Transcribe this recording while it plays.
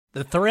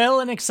The thrill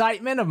and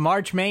excitement of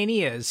March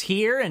Mania is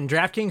here, and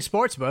DraftKings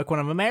Sportsbook, one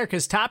of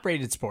America's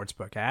top-rated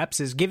sportsbook apps,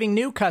 is giving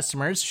new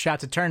customers a shot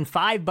to turn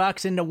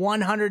 $5 into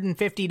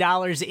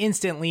 $150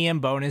 instantly in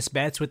bonus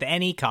bets with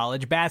any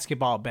college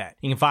basketball bet.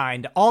 You can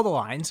find all the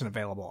lines and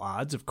available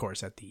odds, of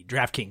course, at the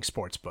DraftKings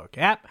Sportsbook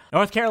app.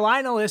 North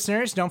Carolina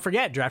listeners, don't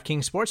forget,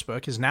 DraftKings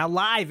Sportsbook is now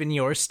live in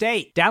your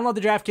state. Download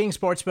the DraftKings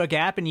Sportsbook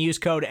app and use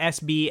code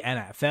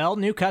SBNFL.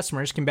 New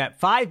customers can bet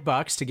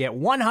 $5 to get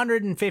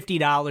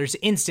 $150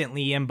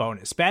 instantly in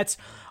bonus bets,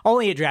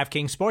 only at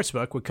DraftKings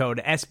Sportsbook with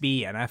code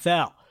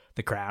SBNFL.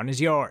 The crown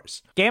is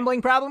yours.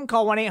 Gambling problem?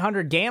 Call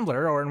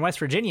 1-800-GAMBLER, or in West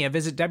Virginia,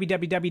 visit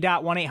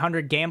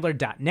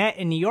www.1800gambler.net.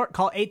 In New York,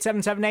 call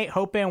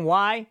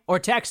 877-8-HOPE-NY or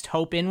text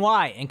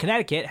HOPE-NY. In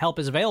Connecticut, help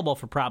is available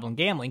for problem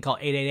gambling. Call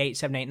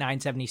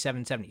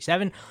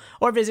 888-789-7777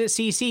 or visit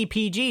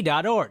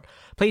ccpg.org.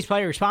 Please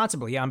play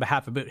responsibly on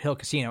behalf of Boot Hill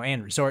Casino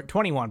and Resort.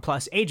 21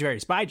 plus, age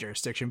varies by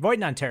jurisdiction. Void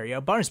in Ontario.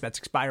 Bonus bets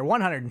expire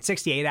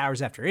 168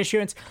 hours after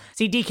issuance.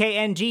 See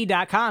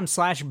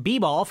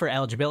dkng.com/bball for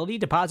eligibility,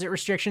 deposit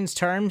restrictions,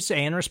 terms,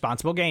 and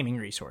responsible gaming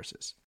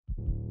resources.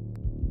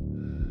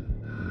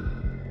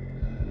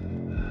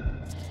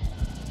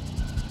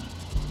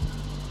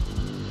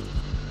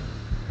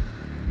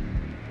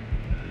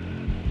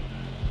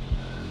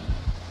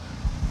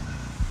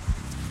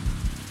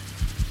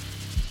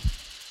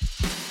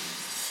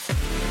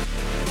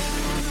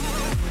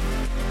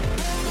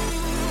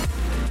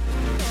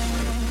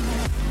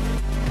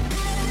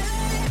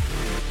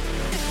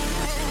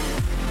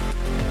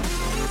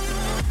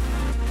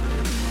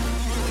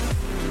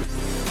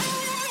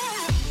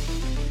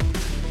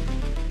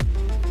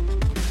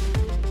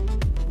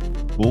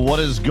 Well, what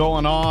is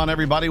going on,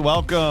 everybody?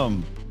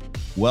 Welcome,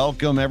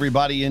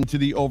 everybody, into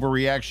the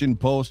Overreaction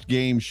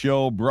post-game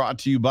show brought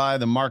to you by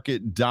the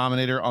Market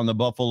Dominator on the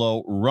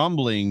Buffalo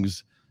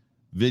Rumblings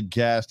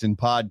vidcast and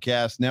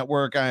podcast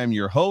network. I am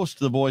your host,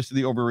 the voice of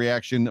the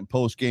Overreaction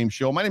post-game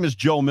show. My name is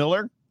Joe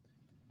Miller,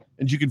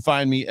 and you can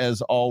find me,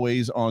 as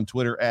always, on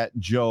Twitter at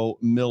Joe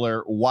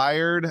Miller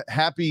Wired.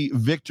 Happy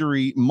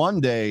Victory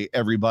Monday,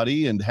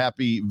 everybody, and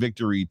happy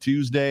Victory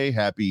Tuesday,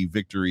 happy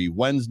Victory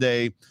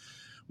Wednesday.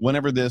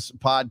 Whenever this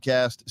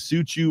podcast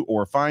suits you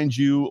or finds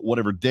you,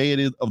 whatever day it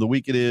is of the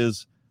week it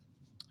is,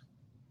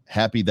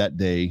 happy that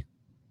day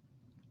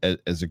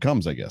as it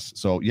comes, I guess.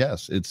 So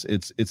yes, it's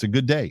a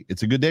good day.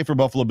 It's a good day for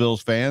Buffalo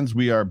Bills fans.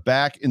 We are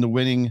back in the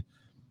winning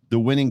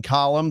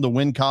column, the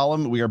win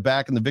column. We are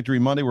back in the Victory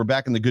Monday. We're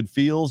back in the good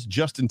feels,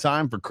 just in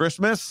time for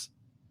Christmas.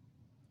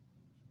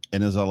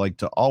 And as I like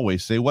to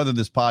always say, whether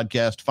this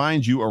podcast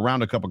finds you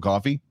around a cup of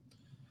coffee,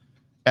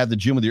 at the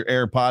gym with your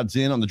AirPods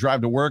in, on the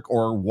drive to work,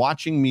 or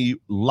watching me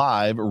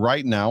live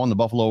right now on the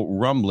Buffalo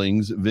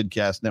Rumblings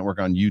vidcast network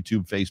on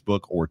YouTube,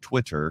 Facebook, or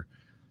Twitter,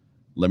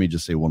 let me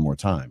just say one more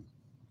time,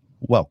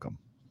 welcome.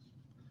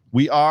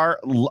 We are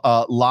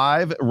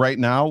live right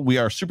now. We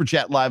are Super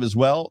Chat live as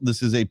well.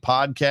 This is a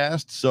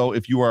podcast, so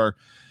if you are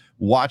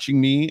watching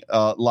me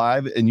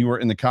live and you are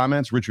in the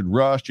comments, Richard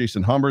Rush,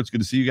 Jason Humbert, it's good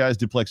to see you guys.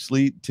 Duplex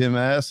Sleet, Tim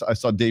S. I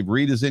saw Dave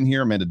Reed is in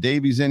here. Amanda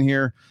Davies in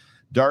here.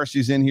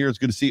 Darcy's in here. It's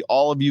good to see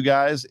all of you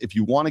guys. If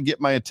you want to get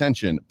my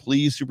attention,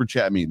 please super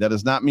chat me. That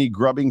is not me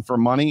grubbing for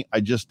money.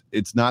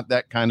 It's not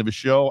that kind of a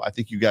show. I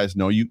think you guys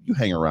know, you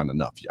hang around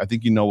enough. I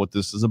think you know what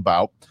this is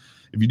about.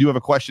 If you do have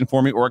a question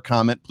for me or a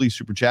comment, please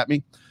super chat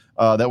me.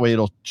 That way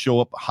it'll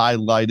show up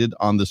highlighted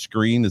on the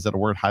screen. Is that a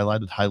word?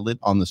 Highlight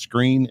on the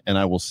screen, and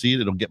I will see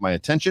it. It'll get my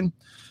attention.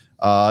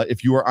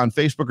 If you are on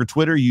Facebook or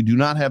Twitter, you do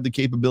not have the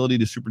capability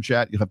to super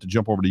chat. You'll have to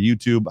jump over to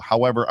YouTube.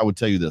 However, I would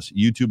tell you this,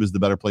 YouTube is the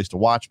better place to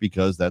watch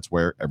because that's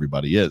where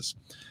everybody is.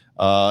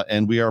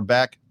 And we are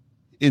back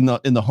in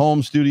the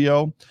home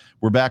studio.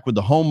 We're back with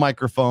the home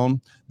microphone.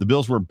 The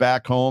Bills were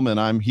back home, and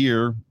I'm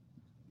here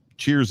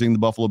cheersing the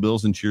Buffalo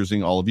Bills and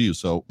cheersing all of you.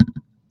 So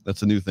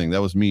that's a new thing.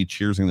 That was me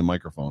cheersing the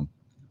microphone.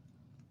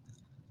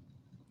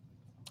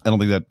 I don't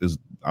think that's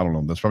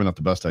probably not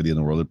the best idea in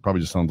the world. It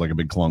probably just sounds like a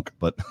big clunk,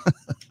 but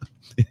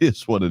it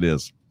is what it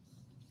is.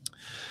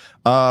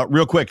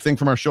 Real quick thing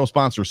from our show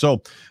sponsor.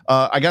 So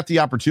I got the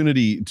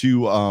opportunity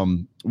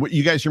to,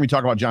 you guys hear me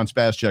talk about John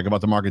Spascheck, about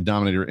the Market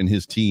Dominator and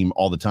his team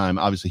all the time.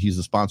 Obviously, he's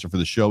the sponsor for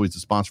the show. He's the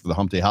sponsor for the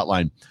Hump Day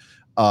Hotline.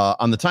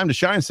 On the Time to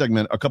Shine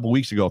segment a couple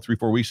weeks ago,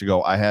 3-4 weeks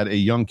ago, I had a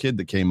young kid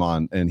that came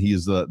on, and he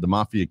is the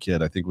Mafia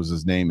Kid, I think was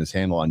his name, his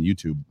handle on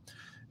YouTube.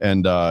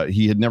 And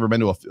he had never been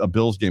to a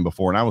Bills game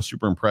before, and I was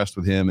super impressed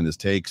with him and his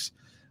takes.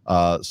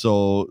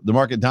 So the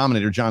Market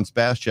Dominator, John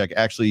Spascheck,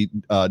 actually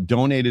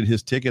donated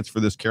his tickets for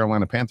this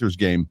Carolina Panthers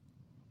game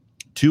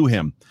to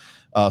him.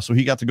 So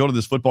he got to go to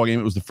this football game.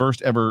 It was the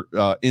first ever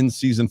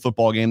in-season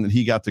football game that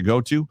he got to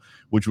go to,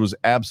 which was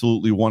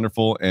absolutely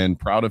wonderful, and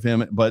proud of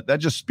him. But that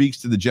just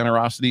speaks to the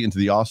generosity and to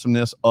the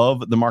awesomeness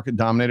of the Market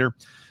Dominator.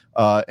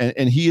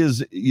 And he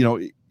is,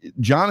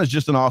 John is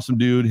just an awesome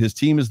dude. His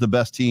team is the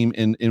best team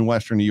in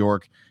Western New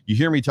York. You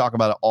hear me talk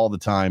about it all the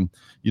time.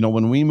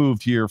 When we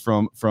moved here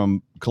from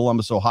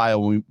Columbus,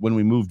 Ohio, when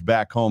we moved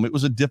back home, it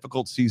was a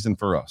difficult season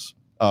for us.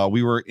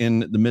 We were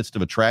in the midst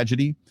of a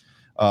tragedy.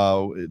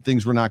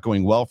 Things were not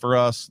going well for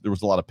us. There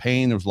was a lot of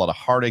pain. There was a lot of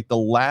heartache. The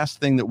last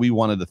thing that we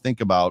wanted to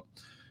think about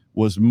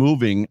was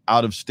moving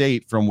out of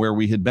state from where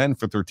we had been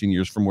for 13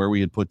 years, from where we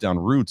had put down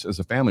roots as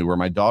a family, where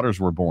my daughters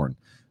were born,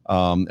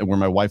 and where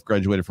my wife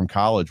graduated from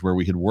college, where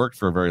we had worked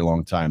for a very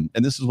long time.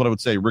 And this is what I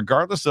would say,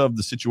 regardless of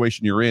the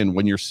situation you're in,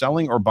 when you're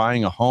selling or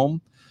buying a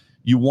home,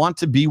 you want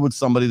to be with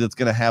somebody that's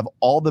going to have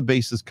all the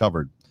bases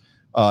covered.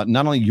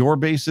 Not only your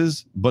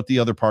bases, but the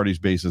other party's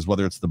bases,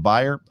 whether it's the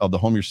buyer of the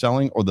home you're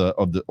selling or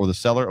the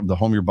seller of the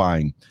home you're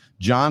buying.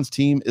 John's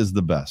team is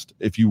the best.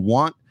 If you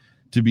want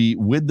to be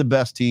with the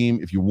best team,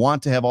 if you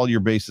want to have all your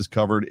bases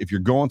covered, if you're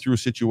going through a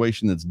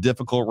situation that's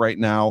difficult right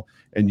now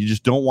and you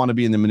just don't want to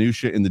be in the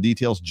minutia, in the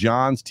details,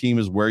 John's team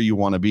is where you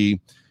want to be.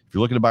 If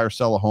you're looking to buy or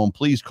sell a home,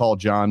 please call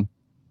John.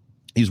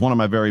 He's one of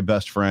my very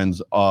best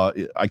friends.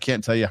 I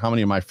can't tell you how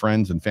many of my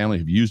friends and family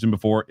have used him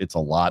before. It's a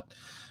lot.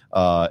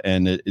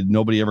 And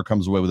nobody ever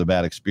comes away with a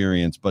bad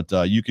experience, but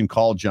you can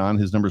call John.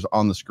 His number's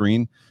on the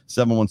screen,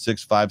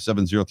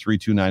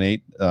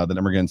 716-570-3298. The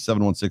number again,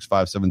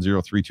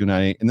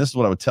 716-570-3298. And this is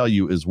what I would tell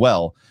you as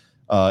well.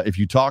 If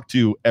you talk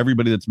to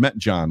everybody that's met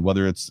John,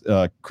 whether it's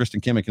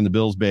Kristen Kimmick and the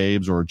Bills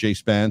Babes or Jay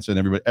Spence,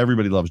 and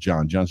everybody loves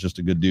John. John's just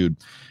a good dude.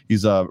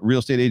 He's a real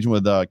estate agent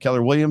with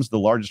Keller Williams, the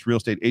largest real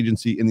estate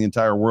agency in the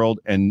entire world.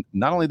 And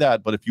not only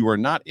that, but if you are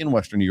not in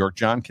Western New York,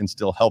 John can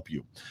still help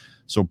you.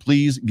 So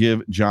please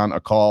give John a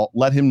call.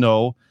 Let him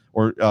know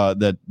or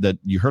that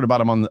you heard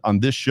about him on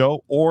this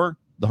show or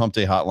the Hump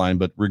Day Hotline.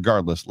 But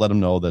regardless, let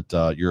him know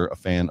that you're a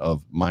fan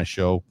of my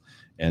show,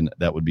 and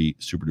that would be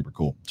super duper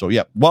cool. So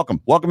yeah, welcome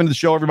into the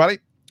show, everybody.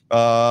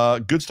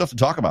 Good stuff to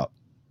talk about.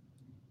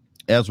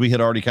 As we had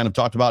already kind of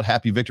talked about,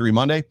 Happy Victory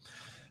Monday.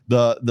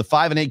 The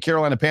 5-8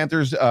 Carolina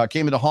Panthers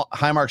came into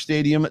Highmark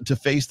Stadium to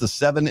face the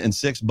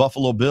 7-6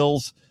 Buffalo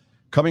Bills,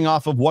 coming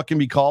off of what can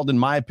be called, in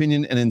my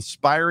opinion, an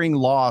inspiring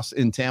loss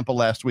in Tampa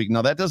last week.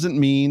 Now, that doesn't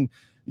mean,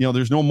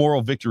 there's no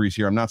moral victories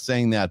here. I'm not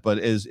saying that, but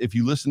if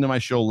you listened to my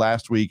show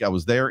last week, I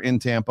was there in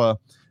Tampa.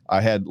 I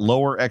had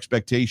lower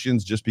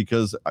expectations just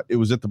because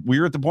we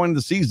were at the point of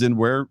the season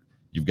where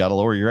you've got to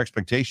lower your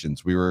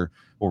expectations. We were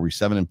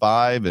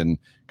 7-5 and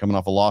coming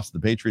off a loss to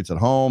the Patriots at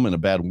home in a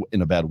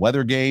bad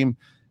weather game.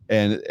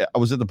 And I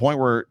was at the point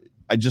where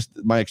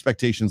my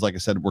expectations, like I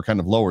said, were kind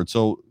of lowered.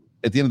 So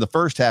at the end of the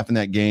first half in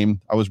that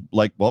game, I was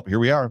like, well, here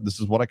we are. This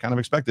is what I kind of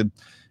expected.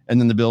 And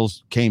then the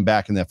Bills came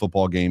back in that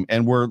football game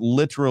and were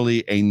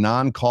literally a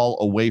non-call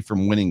away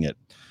from winning it.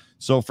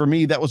 So for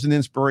me, that was an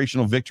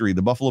inspirational victory.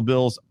 The Buffalo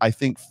Bills, I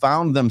think,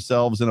 found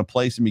themselves in a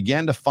place and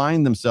began to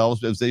find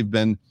themselves, as they've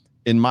been,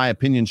 in my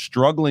opinion,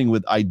 struggling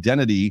with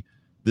identity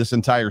this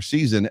entire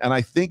season. And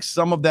I think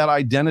some of that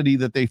identity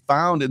that they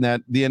found in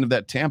the end of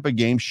that Tampa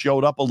game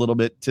showed up a little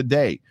bit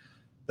today.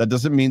 That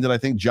doesn't mean that I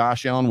think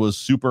Josh Allen was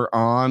super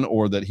on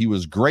or that he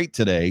was great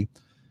today,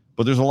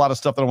 but there's a lot of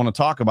stuff that I want to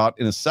talk about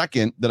in a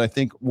second that I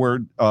think were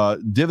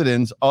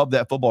dividends of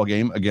that football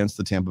game against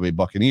the Tampa Bay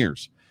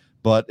Buccaneers.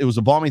 But it was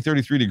a balmy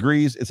 33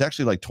 degrees. It's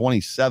actually like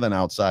 27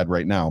 outside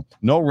right now.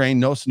 No rain,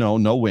 no snow,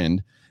 no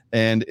wind.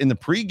 And in the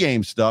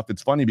pregame stuff,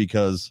 it's funny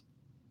because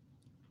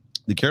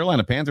the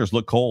Carolina Panthers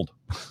look cold.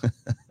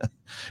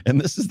 And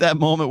this is that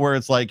moment where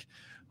it's like,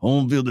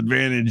 home field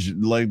advantage,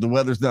 like the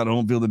weather's not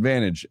home field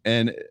advantage.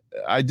 And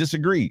I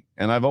disagree.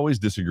 And I've always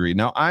disagreed.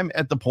 Now I'm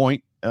at the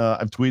point,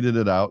 I've tweeted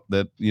it out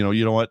that, you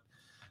know what?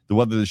 The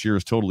weather this year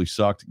has totally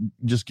sucked.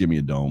 Just give me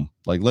a dome.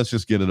 Like, let's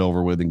just get it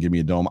over with and give me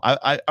a dome.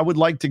 I would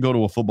like to go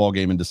to a football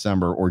game in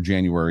December or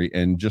January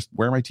and just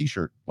wear my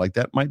t-shirt. Like,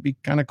 that might be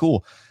kind of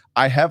cool.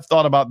 I have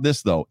thought about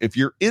this though. If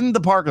you're in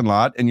the parking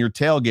lot and you're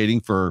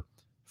tailgating for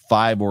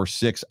 5 or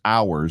 6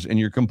 hours and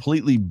you're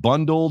completely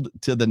bundled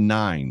to the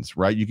nines,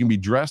 right? You can be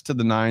dressed to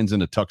the nines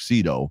in a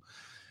tuxedo,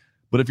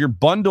 but if you're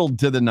bundled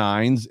to the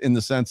nines in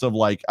the sense of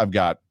like, I've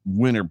got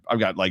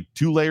like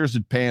 2 layers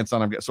of pants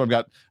on. I've got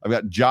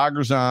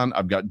joggers on.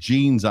 I've got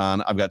jeans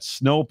on. I've got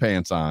snow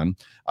pants on.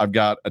 I've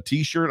got a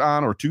t-shirt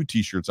on or 2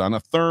 t-shirts on, a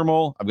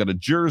thermal. I've got a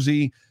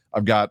jersey.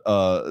 I've got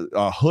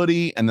a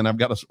hoodie, and then I've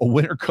got a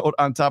winter coat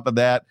on top of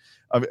that.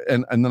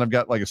 And then I've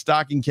got like a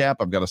stocking cap.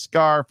 I've got a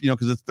scarf,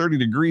 because it's 30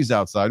 degrees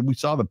outside. We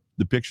saw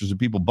the pictures of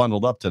people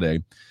bundled up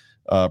today,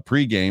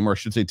 pregame, or I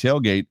should say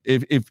tailgate.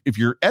 If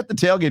you're at the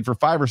tailgate for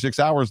 5 or 6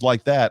 hours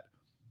like that,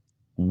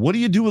 what do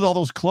you do with all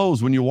those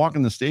clothes when you walk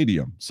in the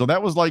stadium? So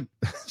that was like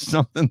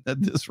something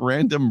that this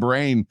random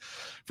brain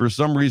for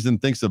some reason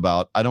thinks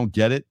about. I don't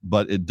get it,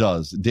 but it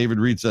does. David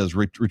Reed says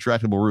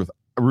retractable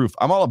roof.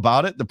 I'm all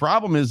about it. The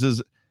problem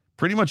is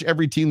pretty much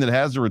every team that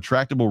has a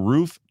retractable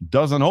roof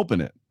doesn't open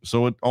it.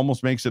 So it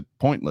almost makes it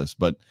pointless,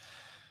 but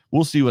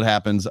we'll see what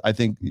happens. I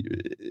think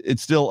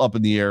it's still up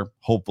in the air,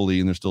 hopefully,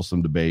 and there's still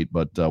some debate,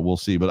 but we'll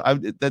see. But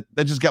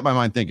that just got my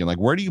mind thinking, like,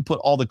 where do you put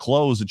all the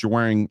clothes that you're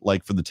wearing,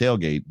 like, for the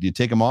tailgate? Do you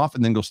take them off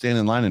and then go stand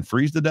in line and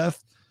freeze to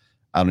death?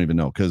 I don't even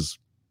know, because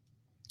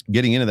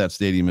getting into that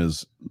stadium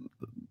is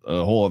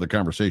a whole other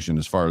conversation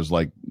as far as,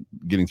 like,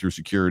 getting through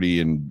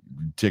security and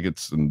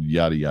tickets and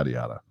yada, yada,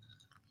 yada.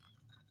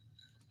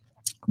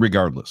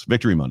 Regardless,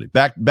 Victory Monday.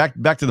 Back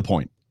to the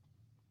point.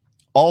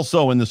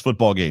 Also in this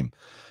football game,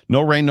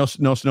 No rain, no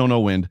snow, no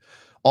wind.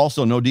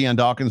 Also, no Dion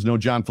Dawkins, no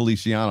John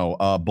Feliciano,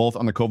 both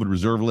on the COVID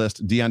reserve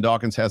list. Dion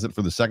Dawkins has it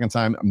for the second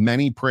time.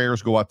 Many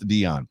prayers go out to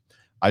Dion.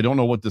 I don't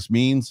know what this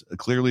means.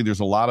 Clearly, there's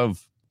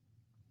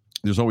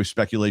always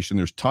speculation.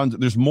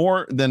 There's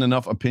more than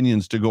enough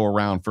opinions to go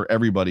around for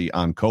everybody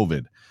on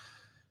COVID.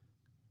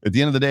 At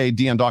the end of the day,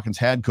 Dion Dawkins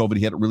had COVID.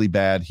 He had it really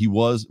bad. He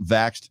was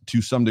vaxxed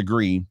to some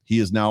degree. He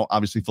is now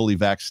obviously fully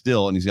vaxxed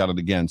still, and he's got it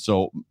again.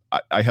 So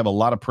I have a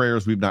lot of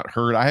prayers we've not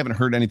heard. I haven't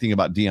heard anything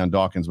about Dion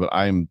Dawkins, but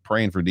I am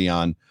praying for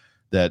Dion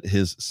that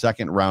his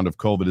second round of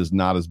COVID is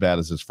not as bad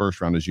as his first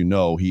round. As you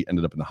know, he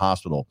ended up in the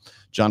hospital.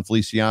 John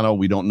Feliciano,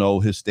 we don't know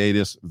his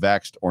status,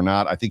 vaxxed or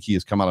not. I think he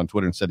has come out on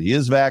Twitter and said he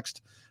is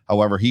vaxxed.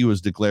 However, he was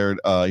declared,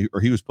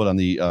 he was put on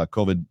the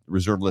COVID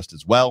reserve list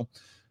as well.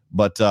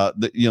 But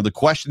the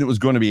question that was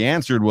going to be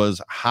answered was,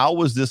 how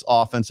was this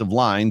offensive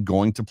line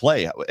going to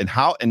play, and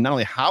not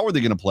only how are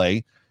they going to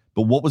play,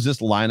 but what was this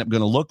lineup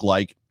going to look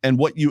like? And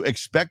what you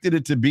expected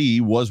it to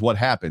be was what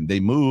happened. They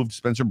moved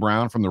Spencer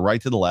Brown from the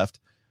right to the left.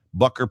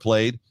 Bucker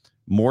played,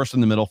 Morris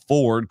in the middle,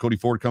 Cody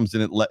Ford comes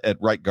in at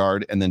right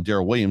guard, and then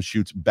Darrell Williams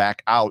shoots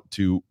back out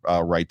to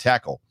right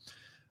tackle.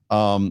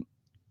 I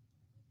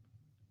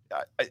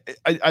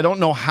don't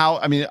know how.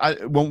 I mean,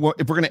 if we're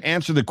going to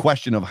answer the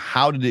question of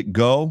how did it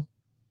go,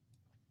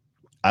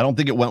 I don't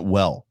think it went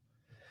well,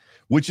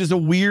 which is a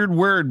weird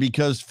word,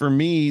 because for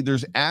me,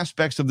 there's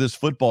aspects of this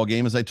football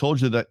game, as I told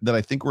you, that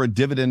I think were a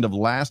dividend of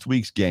last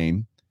week's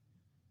game.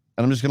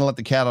 And I'm just going to let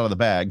the cat out of the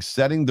bag,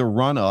 setting the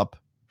run up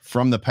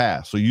from the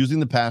pass. So using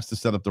the pass to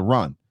set up the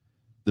run.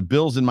 The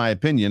Bills, in my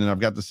opinion, and I've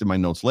got this in my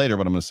notes later,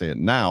 but I'm going to say it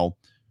now,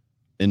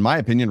 in my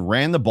opinion,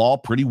 ran the ball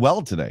pretty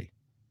well today.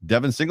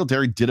 Devin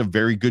Singletary did a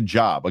very good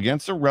job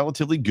against a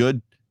relatively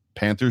good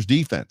Panthers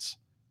defense.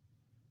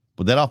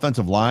 But that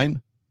offensive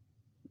line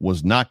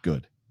was not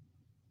good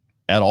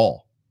at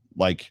all.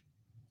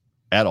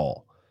 At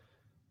all.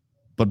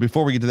 But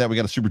before we get to that, we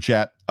got a super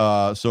chat.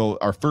 So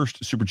our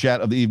first super chat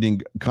of the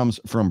evening comes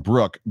from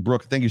Brooke.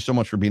 Brooke, thank you so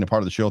much for being a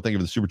part of the show. Thank you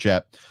for the super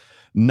chat.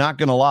 Not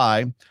going to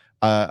lie,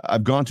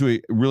 I've gone to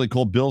a really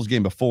cold Bills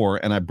game before,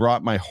 and I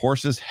brought my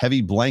horse's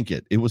heavy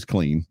blanket. It was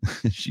clean,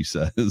 she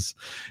says,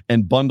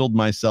 and bundled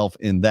myself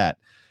in that.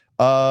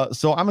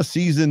 So I'm a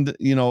seasoned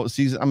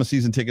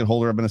ticket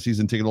holder. I've been a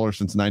season ticket holder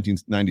since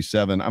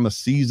 1997. I'm a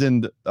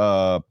seasoned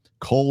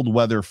cold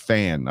weather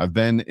fan. I've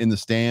been in the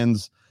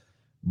stands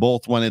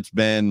both when it's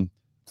been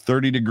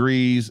 30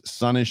 degrees,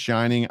 sun is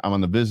shining, I'm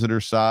on the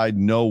visitor side,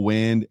 no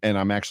wind, and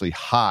I'm actually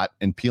hot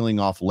and peeling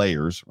off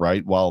layers,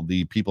 right? While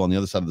the people on the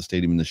other side of the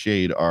stadium in the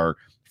shade are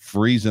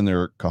freezing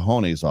their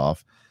cojones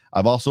off.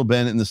 I've also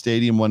been in the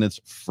stadium when it's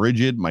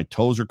frigid. My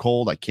toes are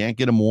cold. I can't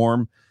get them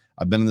warm.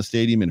 I've been in the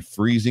stadium in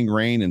freezing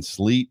rain and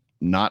sleet.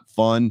 Not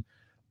fun.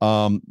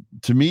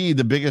 To me,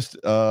 the biggest,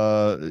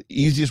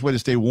 easiest way to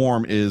stay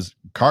warm is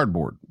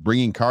cardboard.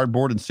 Bringing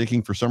cardboard and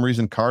sticking, for some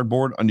reason,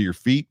 cardboard under your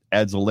feet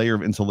adds a layer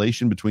of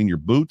insulation between your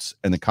boots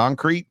and the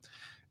concrete,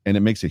 and it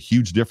makes a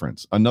huge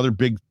difference. Another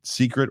big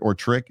secret or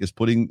trick is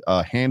putting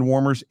hand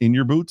warmers in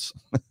your boots.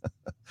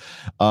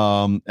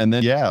 And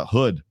then,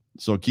 hood.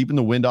 So keeping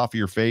the wind off of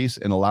your face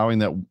and allowing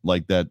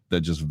that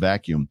just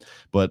vacuum.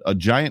 But a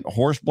giant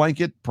horse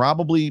blanket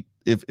probably,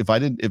 it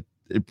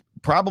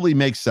probably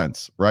makes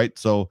sense, right?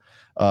 So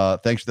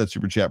thanks for that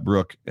super chat,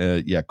 Brooke.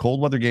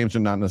 Cold weather games are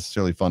not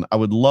necessarily fun. I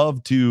would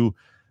love to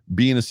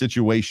be in a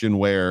situation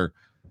where,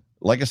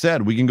 like I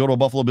said, we can go to a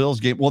Buffalo Bills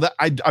game. Well,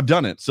 I've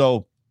done it.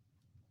 So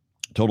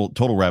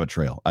total rabbit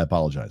trail. I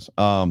apologize.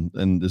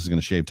 And this is going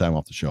to shave time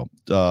off the show.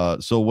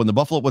 So when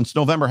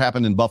Snowvember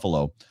happened in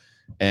Buffalo,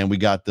 and we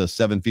got the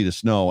 7 feet of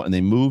snow, and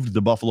they moved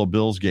the Buffalo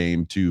Bills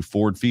game to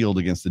Ford Field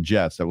against the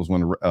Jets. That was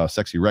when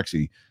Sexy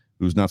Rexy,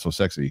 who's not so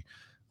sexy,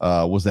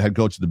 was the head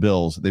coach of the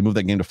Bills. They moved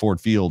that game to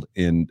Ford Field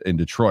in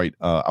Detroit.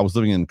 I was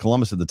living in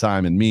Columbus at the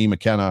time, and me,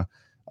 McKenna,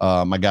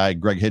 my guy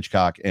Greg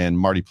Hitchcock, and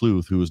Marty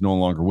Pluth, who is no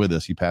longer with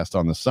us, he passed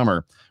on this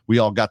summer, we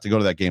all got to go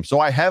to that game. So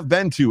I have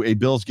been to a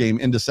Bills game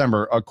in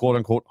December, a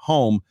quote-unquote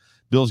home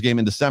Bills game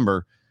in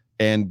December,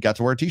 and got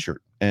to wear a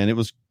T-shirt, and it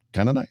was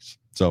kind of nice.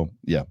 So,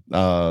 that's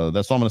all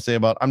I'm going to say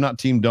about I'm not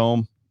Team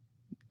Dome.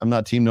 I'm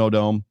not Team No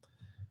Dome.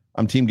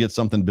 I'm Team Get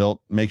Something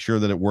Built. Make sure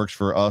that it works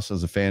for us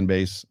as a fan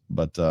base.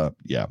 But,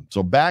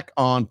 so back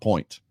on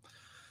point.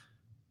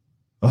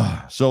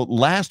 So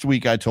last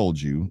week I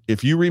told you,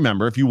 if you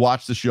remember, if you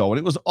watched the show, and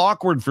it was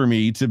awkward for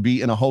me to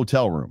be in a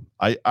hotel room.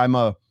 I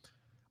don't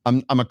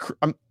want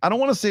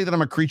to say that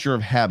I'm a creature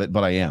of habit,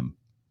 but I am.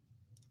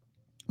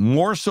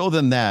 More so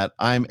than that,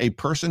 I'm a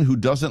person who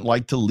doesn't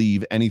like to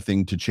leave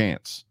anything to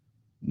chance.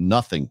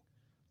 Nothing.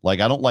 I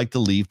don't like to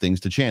leave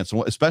things to chance,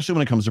 especially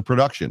when it comes to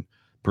production.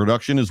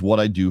 Production is what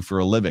I do for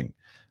a living.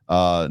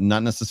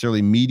 Not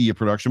necessarily media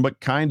production, but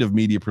kind of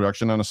media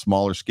production on a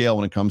smaller scale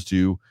when it comes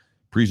to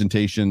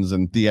presentations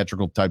and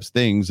theatrical types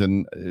things.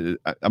 And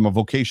I'm a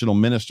vocational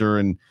minister.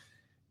 And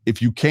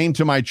if you came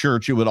to my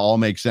church, it would all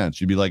make sense.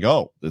 You'd be like,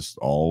 oh, this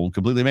all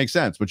completely makes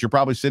sense. But you're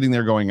probably sitting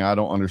there going, I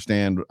don't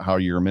understand how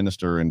you're a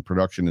minister and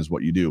production is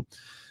what you do.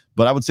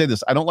 But I would say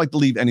this, I don't like to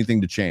leave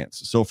anything to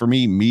chance. So for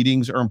me,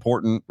 meetings are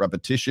important.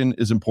 Repetition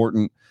is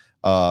important.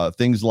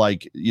 Things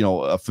like,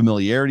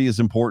 familiarity is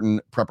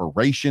important.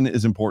 Preparation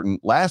is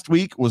important. Last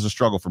week was a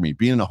struggle for me,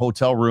 being in a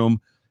hotel room,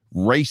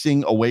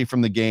 racing away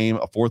from the game,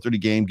 a 4:30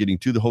 game, getting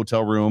to the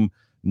hotel room,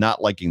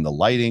 not liking the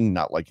lighting,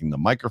 not liking the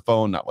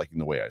microphone, not liking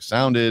the way I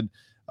sounded.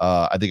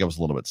 I think I was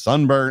a little bit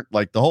sunburnt.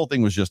 Like the whole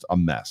thing was just a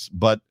mess.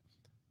 But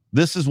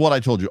this is what I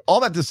told you.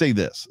 All that to say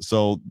this.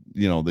 So,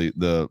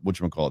 the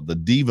whatchamacallit, the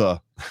diva,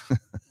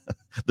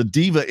 the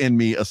diva in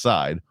me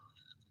aside,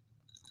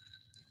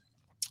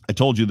 I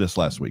told you this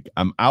last week.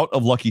 I'm out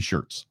of lucky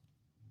shirts,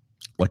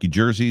 lucky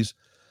jerseys,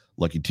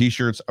 lucky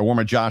t-shirts. I wore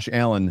my Josh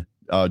Allen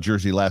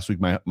jersey last week,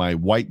 my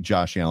white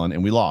Josh Allen,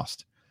 and we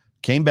lost.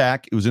 Came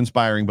back. It was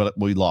inspiring, but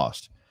we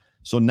lost.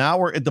 So now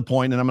we're at the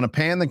point, and I'm going to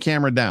pan the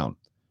camera down.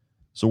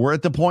 So we're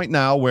at the point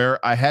now where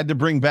I had to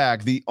bring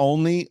back the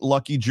only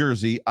lucky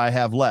jersey I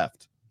have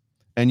left.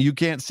 And you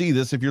can't see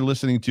this if you're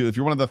if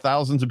you're one of the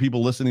thousands of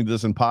people listening to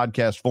this in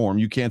podcast form,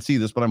 you can't see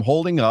this, but I'm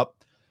holding up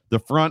the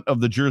front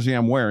of the jersey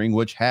I'm wearing,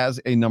 which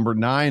has a number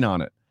 9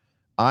 on it.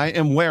 I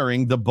am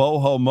wearing the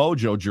Boho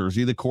Mojo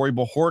jersey, the Corey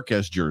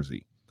Bojorquez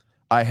jersey.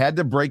 I had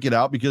to break it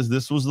out because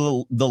this was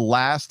the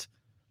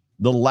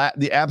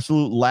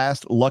absolute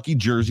last lucky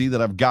jersey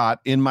that I've got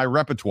in my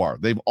repertoire.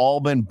 They've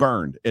all been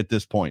burned at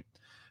this point.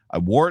 I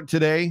wore it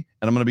today, and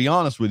I'm going to be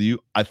honest with you.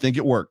 I think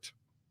it worked.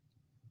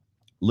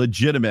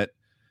 Legitimate,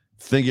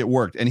 think it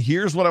worked. And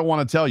here's what I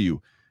want to tell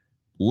you.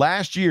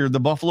 Last year,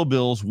 the Buffalo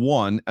Bills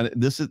won. And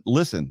this is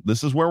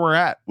where we're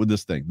at with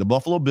this thing. The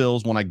Buffalo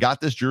Bills, when I got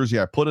this jersey,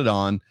 I put it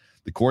on,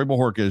 the Corey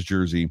Bojorquez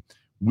jersey.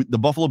 The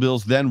Buffalo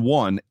Bills then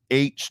won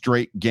 8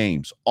 straight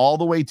games, all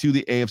the way to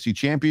the AFC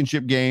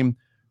Championship game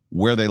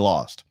where they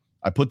lost.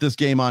 I put this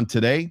game on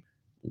today,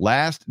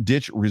 last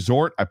ditch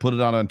resort. I put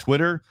it on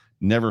Twitter.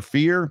 Never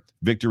fear,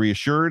 victory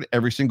assured.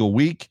 Every single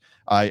week,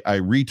 I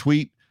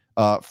retweet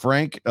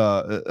Frank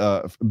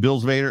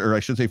Bills Vader, or I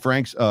should say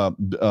Frank's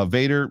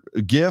Vader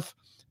GIF,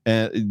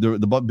 and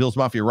the Bills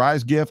Mafia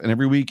Rise GIF, and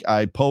every week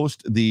I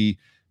post the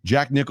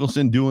Jack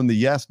Nicholson doing the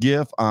yes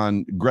GIF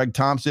on Greg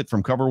Thompson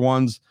from Cover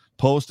One's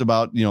post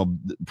about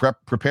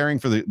preparing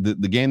for the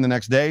game the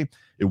next day.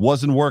 It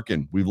wasn't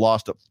working. We've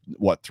lost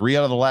 3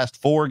 out of the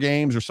last 4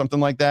 games or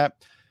something like that.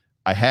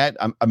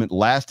 I'm at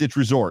last ditch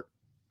resort.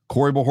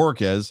 Corey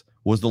Bojorquez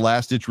was the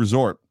last-ditch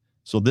resort.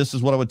 So this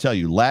is what I would tell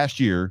you. Last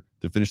year,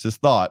 to finish this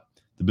thought,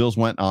 the Bills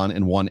went on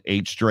and won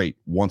 8 straight.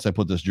 Once I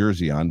put this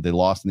jersey on, they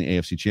lost in the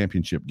AFC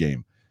Championship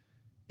game.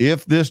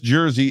 If this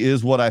jersey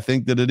is what I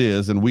think that it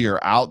is, and we are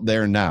out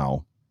there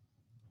now,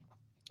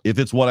 if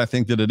it's what I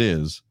think that it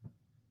is,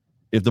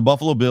 if the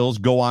Buffalo Bills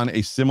go on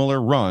a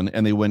similar run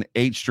and they win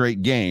 8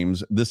 straight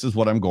games, this is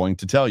what I'm going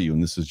to tell you,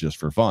 and this is just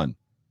for fun.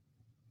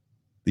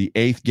 The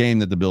 8th game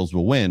that the Bills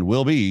will win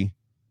will be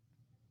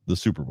the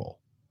Super Bowl.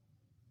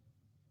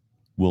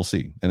 We'll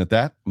see. And at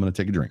that, I'm going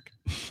to take a drink.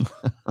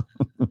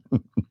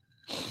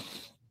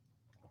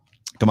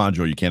 Come on,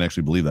 Joe. You can't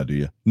actually believe that, do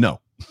you? No.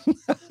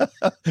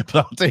 But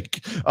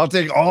I'll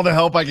take all the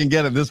help I can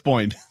get at this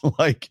point.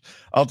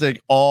 I'll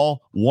take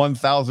all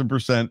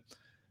 1,000%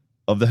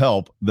 of the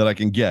help that I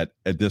can get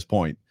at this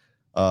point.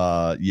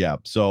 Yeah.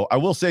 So I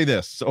will say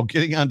this. So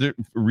getting on to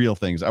real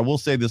things, I will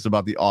say this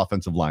about the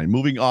offensive line,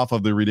 moving off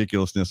of the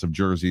ridiculousness of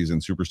jerseys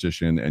and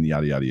superstition and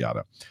yada, yada,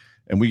 yada.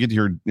 And we get to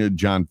hear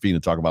John Fina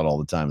talk about it all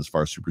the time as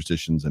far as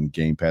superstitions and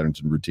game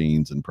patterns and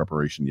routines and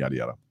preparation, yada,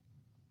 yada.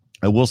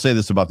 I will say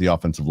this about the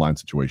offensive line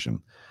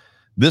situation.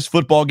 This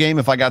football game,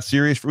 if I got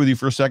serious with you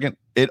for a second,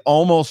 it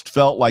almost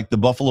felt like the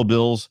Buffalo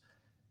Bills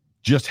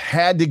just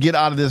had to get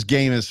out of this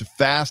game as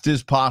fast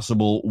as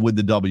possible with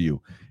the W.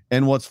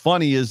 And what's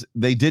funny is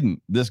they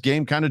didn't. This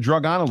game kind of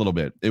drug on a little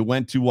bit. It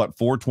went to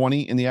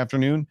 4:20 in the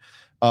afternoon.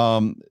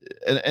 And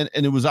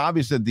it was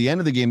obvious at the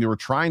end of the game, they were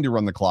trying to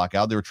run the clock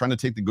out. They were trying to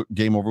take the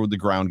game over with the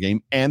ground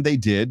game, and they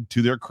did,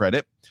 to their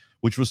credit,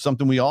 which was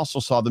something we also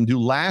saw them do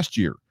last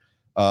year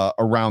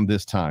around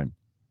this time.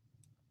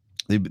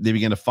 They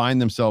began to find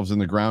themselves in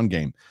the ground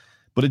game.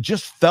 But it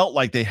just felt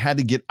like they had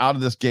to get out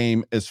of this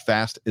game as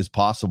fast as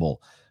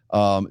possible.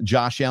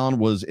 Josh Allen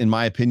was, in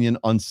my opinion,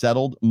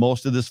 unsettled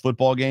most of this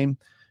football game.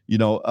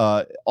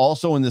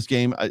 Also in this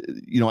game, I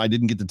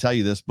didn't get to tell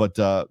you this, but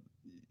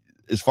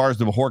as far as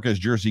the Bojorquez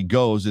jersey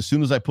goes, as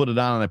soon as I put it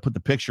on and I put the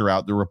picture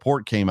out, the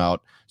report came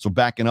out. So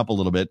backing up a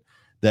little bit,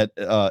 that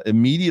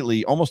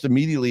almost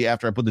immediately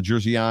after I put the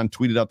jersey on,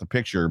 tweeted out the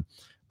picture,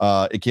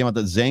 it came out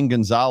that Zane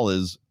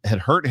Gonzalez had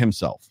hurt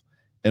himself.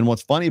 And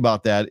what's funny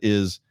about that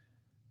is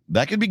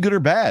that could be good or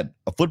bad.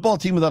 A football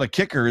team without a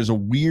kicker is a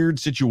weird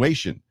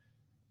situation.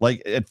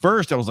 Like at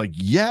first I was like,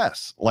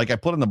 yes, like I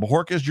put on the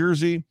Bojorquez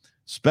jersey,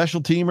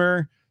 special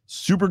teamer,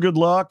 super good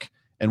luck.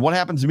 And what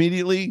happens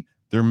immediately?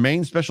 Their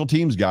main special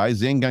teams guy,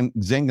 Zane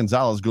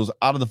Gonzalez, goes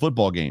out of the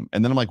football game.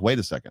 And then I'm like, wait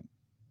a second.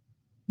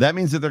 That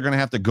means that they're going to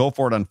have to go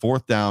for it on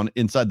 4th down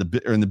inside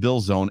in the Bill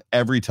zone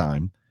every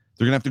time.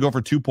 They're going to have to go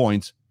for 2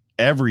 points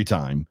every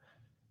time.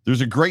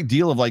 There's a great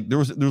deal of there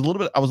was a little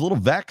bit, I was a little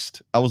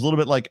vexed. I was a little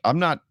bit like, I'm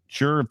not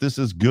sure if this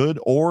is good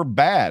or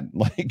bad.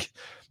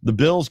 The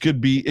Bills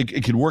could be,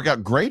 it could work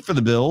out great for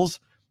the Bills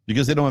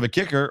because they don't have a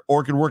kicker,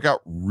 or it could work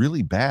out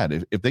really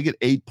bad. If they get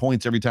 8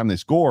 points every time they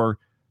score,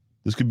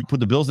 this could put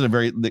the Bills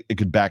in it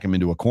could back them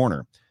into a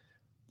corner.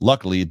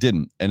 Luckily, it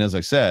didn't. And as I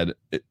said,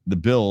 the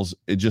Bills,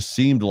 it just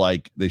seemed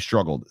like they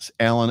struggled.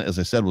 Allen, as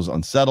I said, was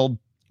unsettled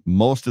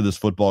most of this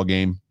football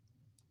game.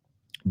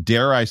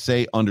 Dare I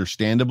say,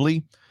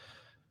 understandably.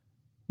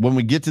 When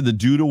we get to the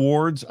Dude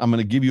Awards, I'm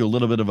going to give you a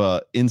little bit of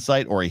a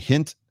insight or a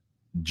hint.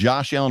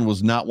 Josh Allen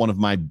was not one of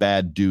my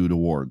bad dude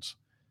awards.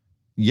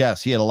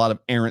 Yes, he had a lot of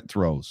errant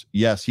throws.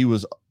 Yes, he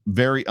was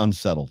very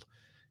unsettled.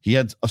 He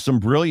had some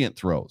brilliant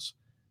throws.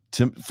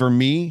 For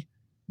me,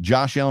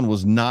 Josh Allen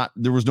was not,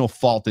 there was no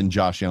fault in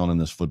Josh Allen in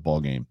this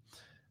football game.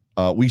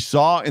 We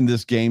saw in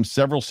this game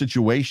several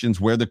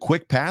situations where the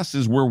quick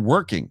passes were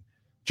working.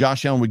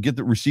 Josh Allen would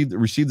receive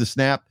the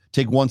snap,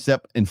 take one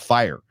step, and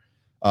fire.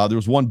 There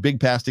was one big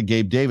pass to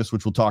Gabe Davis,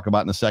 which we'll talk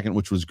about in a second,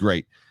 which was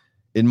great.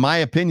 In my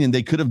opinion,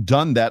 they could have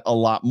done that a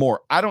lot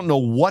more. I don't know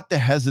what the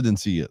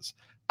hesitancy is.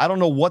 I don't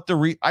know what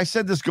I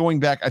said this going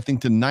back, I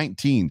think, to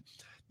 19.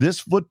 This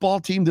football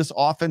team, this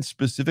offense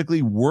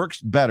specifically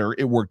works better.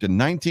 It worked in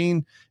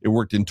 19, it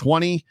worked in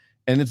 20,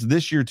 and it's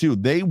this year too.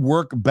 They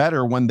work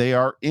better when they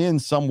are in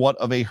somewhat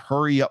of a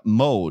hurry up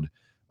mode.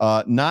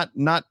 Not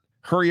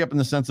hurry up in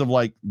the sense of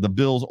like the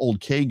Bills' old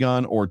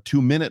K-gun or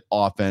 2-minute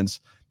offense,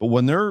 but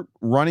when they're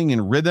running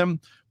in rhythm,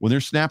 when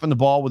they're snapping the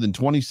ball within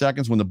 20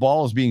 seconds, when the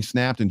ball is being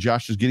snapped and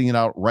Josh is getting it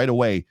out right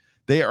away,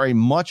 they are a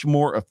much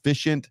more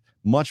efficient,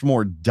 much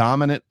more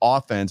dominant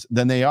offense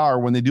than they are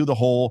when they do the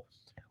whole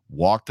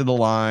walk to the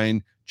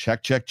line,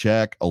 check,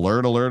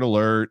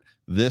 alert,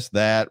 this,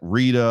 that,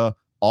 Rita,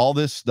 all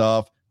this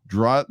stuff,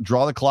 draw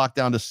the clock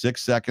down to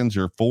 6 seconds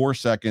or 4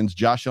 seconds.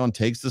 Josh Allen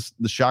takes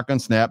the shotgun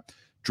snap,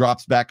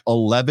 drops back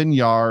 11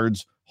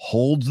 yards,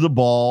 holds the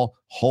ball,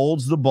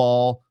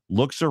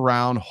 looks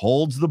around,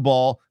 holds the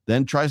ball,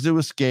 then tries to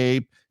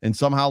escape and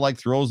somehow like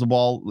throws the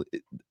ball.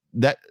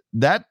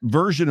 That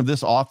version of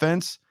this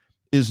offense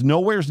is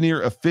nowhere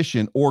near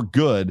efficient or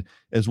good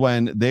as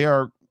when they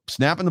are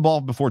snapping the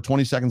ball before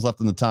 20 seconds left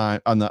in the time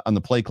on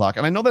the play clock.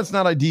 And I know that's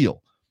not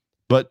ideal,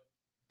 but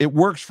it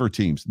works for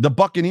teams. The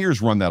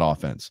Buccaneers run that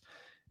offense.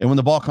 And when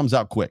the ball comes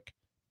out quick,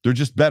 they're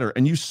just better.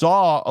 And you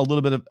saw a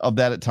little bit of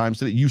that at times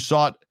today. You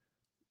saw it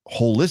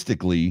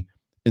holistically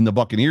in the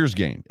Buccaneers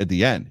game at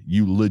the end.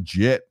 You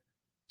legit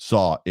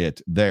saw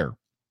it there.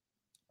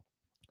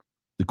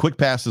 The quick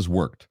passes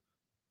worked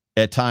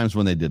at times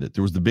when they did it.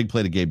 There was the big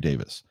play to Gabe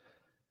Davis.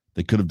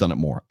 They could have done it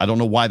more. I don't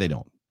know why they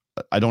don't.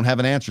 I don't have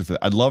an answer for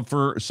that. I'd love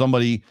for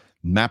somebody,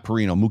 Matt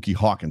Perino, Mookie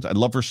Hawkins, I'd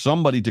love for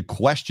somebody to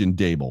question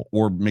Dable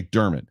or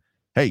McDermott.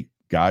 Hey,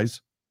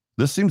 guys,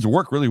 this seems to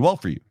work really well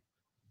for you.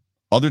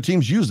 Other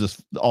teams use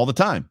this all the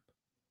time.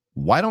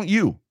 Why don't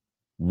you?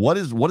 What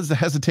is the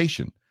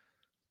hesitation?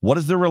 What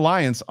is the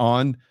reliance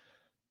on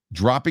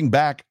dropping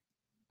back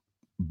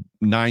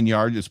 9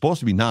 yards? It's supposed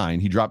to be 9.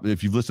 He dropped,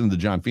 if you've listened to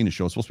the John Fina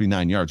show, it's supposed to be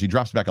 9 yards. He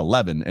drops back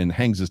 11 and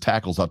hangs his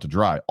tackles out to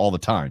dry all the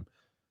time.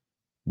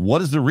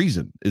 What is the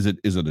reason? Is it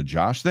a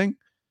Josh thing?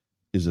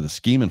 Is it a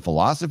scheme and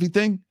philosophy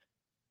thing?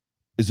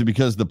 Is it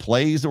because the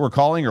plays that we're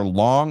calling are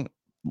long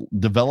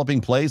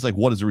developing plays? Like,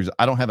 what is the reason?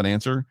 I don't have an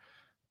answer.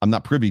 I'm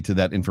not privy to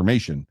that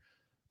information,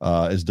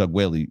 as Doug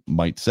Whaley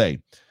might say.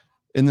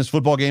 In this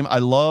football game, I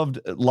loved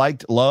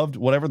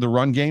whatever the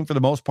run game for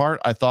the most part.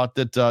 I thought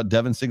that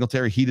Devin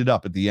Singletary heated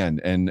up at the end,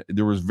 and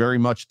there was very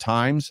much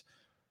times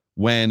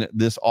when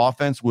this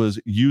offense was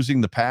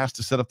using the pass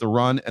to set up the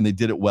run, and they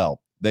did it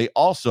well. They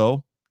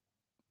also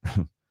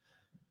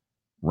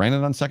ran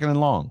it on second and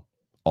long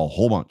a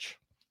whole bunch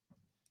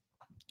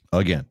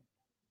again.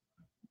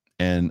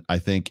 And I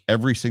think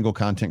every single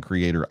content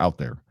creator out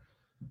there,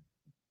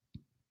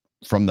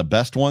 from the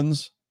best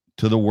ones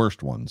to the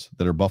worst ones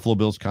that are Buffalo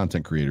Bills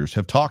content creators,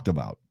 have talked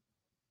about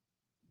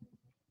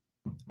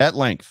at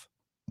length.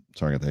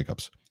 Sorry, I got the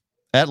hiccups.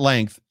 At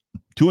length,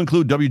 to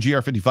include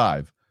WGR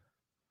 55,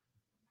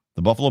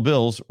 the Buffalo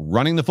Bills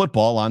running the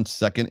football on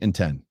 2nd and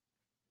 10,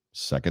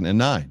 2nd and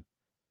 9,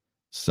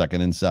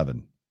 2nd and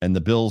 7. And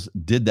the Bills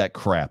did that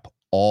crap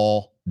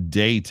all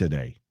day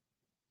today.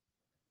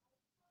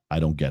 I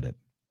don't get it.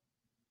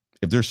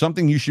 If there's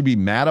something you should be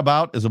mad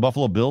about as a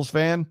Buffalo Bills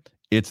fan,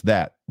 it's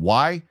that.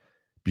 Why?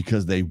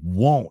 Because they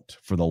won't,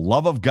 for the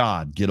love of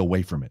God, get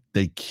away from it.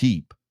 They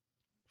keep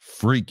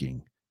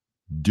freaking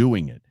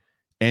doing it.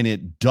 And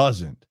it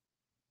doesn't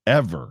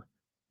ever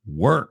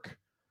work.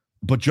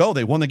 But, Joe,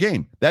 they won the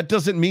game. That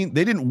doesn't mean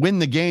they didn't win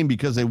the game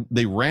because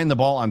they ran the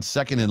ball on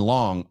 2nd and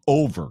long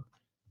over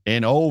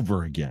and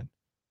over again.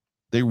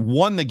 They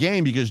won the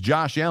game because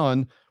Josh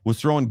Allen was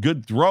throwing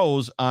good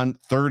throws on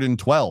 3rd and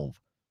 12,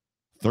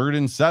 3rd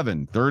and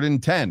 7, 3rd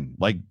and 10.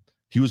 Like,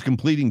 he was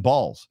completing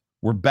balls.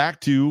 We're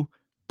back to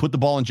put the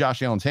ball in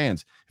Josh Allen's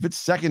hands. If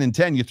it's 2nd and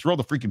 10, you throw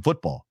the freaking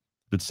football.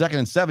 If it's 2nd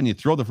and 7, you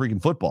throw the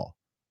freaking football.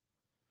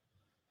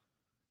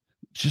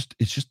 It's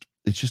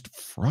just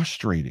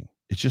frustrating.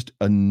 It's just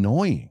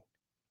annoying.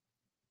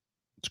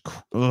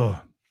 I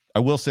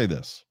will say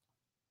this.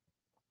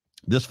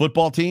 This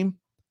football team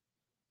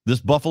This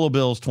Buffalo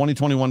Bills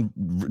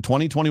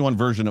 2021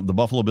 version of the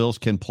Buffalo Bills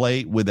can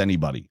play with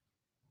anybody.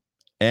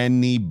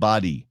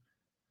 Anybody.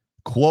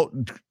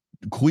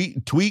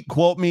 Tweet,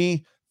 quote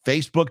me,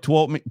 Facebook,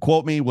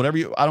 quote me, whatever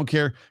I don't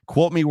care.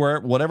 Quote me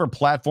whatever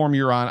platform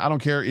you're on. I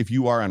don't care if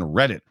you are on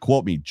Reddit.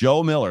 Quote me.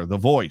 Joe Miller, the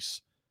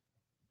voice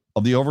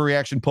of the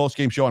Overreaction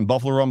postgame show on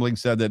Buffalo Rumbling,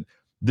 said that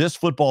this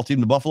football team,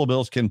 the Buffalo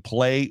Bills, can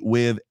play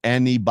with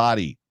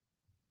anybody.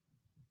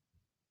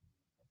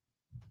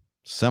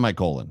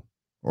 Semicolon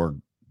or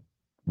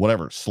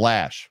whatever,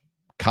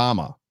 /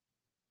 comma.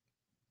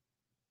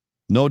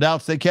 No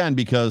doubts they can,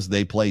 because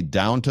they play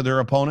down to their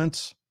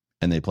opponents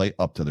and they play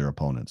up to their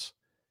opponents.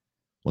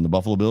 When the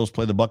Buffalo Bills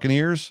play the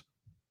Buccaneers,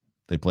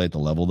 they play at the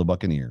level of the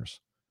Buccaneers.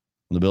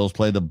 When the Bills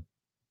play the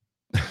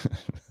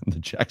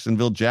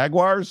Jacksonville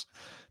Jaguars,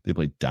 they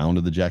play down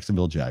to the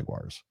Jacksonville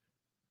Jaguars.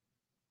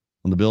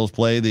 When the Bills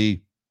play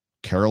the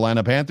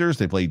Carolina Panthers,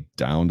 they play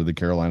down to the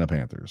Carolina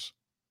Panthers.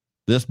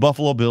 This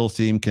Buffalo Bills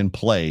team can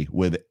play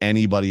with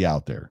anybody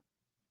out there.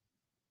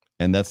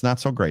 And that's not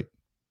so great.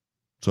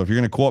 So if you're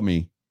going to quote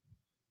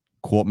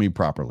me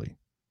properly.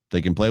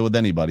 They can play with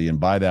anybody.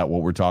 And by that,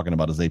 what we're talking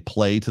about is they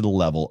play to the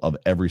level of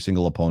every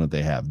single opponent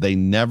they have. They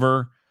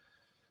never,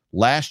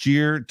 last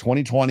year,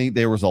 2020,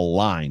 there was a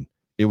line.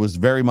 It was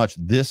very much,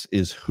 this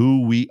is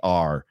who we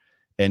are.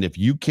 And if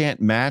you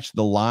can't match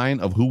the line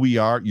of who we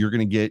are, you're going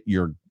to get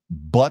your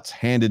butts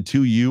handed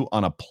to you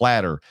on a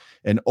platter.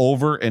 And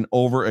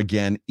over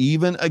again,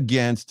 even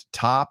against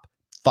top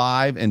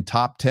 5 and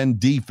top 10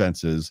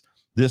 defenses,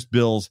 this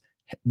Bills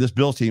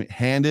team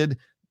handed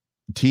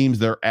teams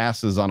their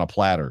asses on a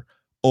platter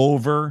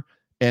over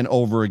and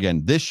over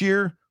again. This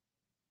year,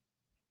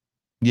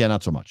 yeah,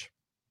 not so much.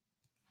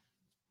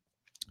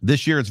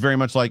 This year, it's very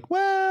much like,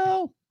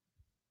 well,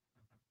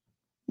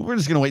 we're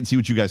just going to wait and see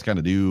what you guys kind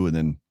of do, and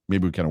then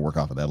maybe we kind of work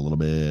off of that a little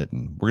bit,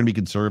 and we're going to be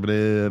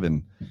conservative,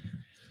 and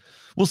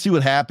we'll see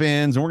what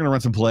happens, and we're going to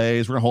run some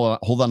plays. We're going to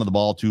hold on to the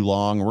ball too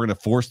long, and we're going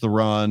to force the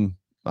run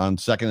on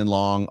 2nd and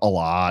long a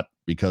lot,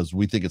 because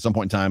we think at some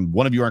point in time,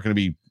 one of you aren't going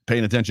to be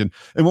paying attention.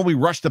 And when we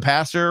rush the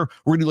passer,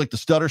 we're going to do like the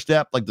stutter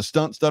step, like the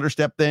stutter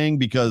step thing,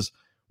 because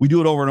we do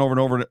it over and over and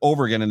over and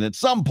over again. And at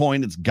some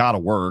point, it's got to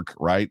work,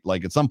 right?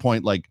 Like at some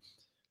point, like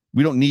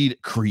we don't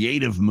need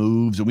creative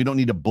moves and we don't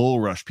need to bull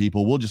rush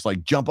people. We'll just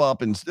like jump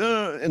up and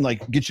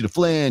like get you to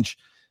flinch,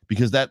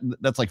 because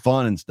that's like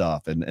fun and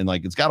stuff. And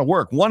like, it's got to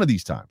work one of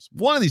these times.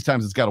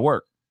 It's got to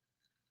work.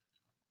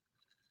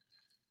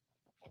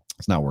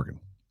 It's not working.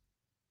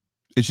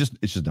 It's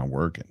just not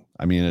working.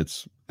 I mean,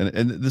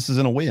 and this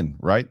isn't a win,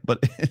 right? But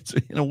it's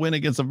in a win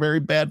against a very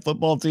bad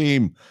football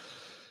team.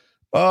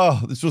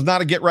 Oh, this was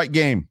not a get right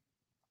game.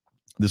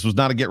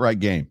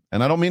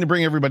 And I don't mean to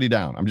bring everybody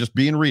down. I'm just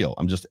being real.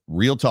 I'm just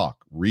real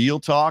talk.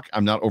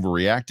 I'm not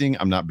overreacting.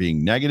 I'm not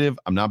being negative.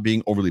 I'm not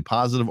being overly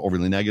positive,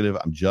 overly negative.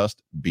 I'm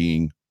just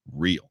being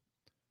real.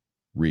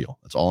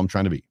 That's all I'm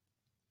trying to be.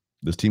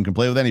 This team can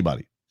play with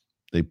anybody.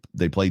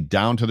 They play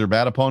down to their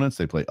bad opponents.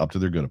 They play up to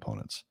their good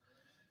opponents.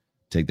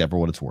 Take that for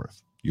what it's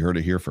worth. You heard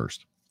it here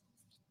first.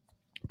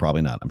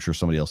 Probably not. I'm sure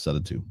somebody else said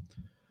it too.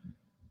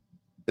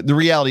 The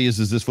reality is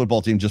this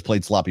football team just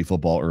played sloppy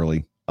football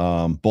early,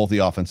 both the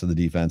offense and the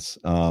defense.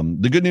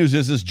 The good news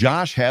is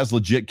Josh has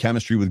legit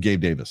chemistry with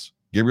Gabriel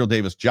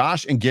Davis.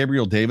 Josh and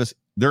Gabriel Davis,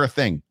 they're a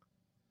thing.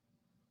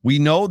 We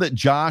know that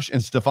Josh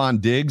and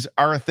Stephon Diggs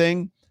are a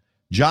thing.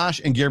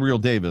 Josh and Gabriel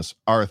Davis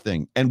are a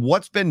thing. And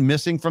what's been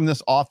missing from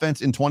this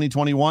offense in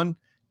 2021?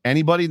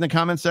 Anybody in the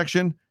comment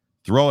section?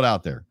 Throw it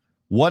out there.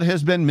 What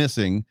has been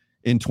missing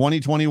in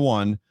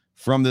 2021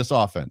 from this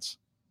offense?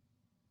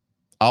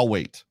 I'll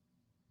wait.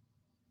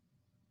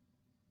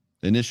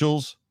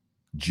 Initials,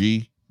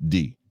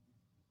 GD.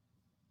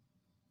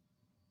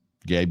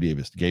 Gabe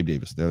Davis.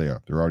 There they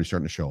are. They're already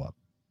starting to show up.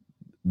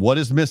 What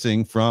is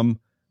missing from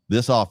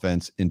this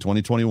offense in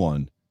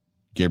 2021?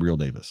 Gabriel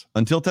Davis.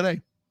 Until today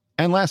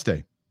and last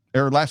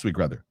week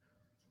rather.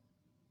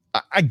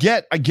 I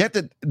get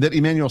that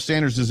Emmanuel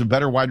Sanders is a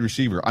better wide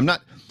receiver.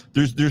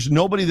 There's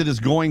nobody that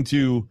is going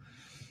to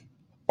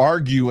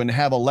argue and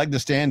have a leg to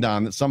stand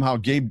on that somehow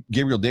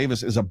Gabriel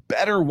Davis is a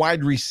better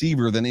wide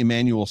receiver than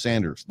Emmanuel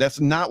Sanders.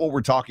 That's not what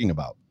we're talking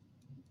about.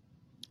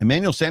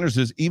 Emmanuel Sanders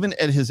is, even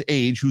at his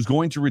age, who's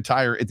going to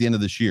retire at the end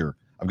of this year.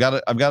 I've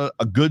got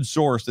a good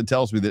source that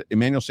tells me that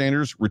Emmanuel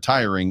Sanders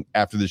retiring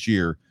after this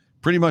year,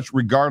 pretty much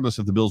regardless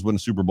if the Bills win a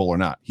Super Bowl or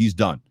not. He's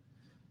done.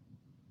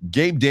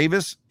 Gabe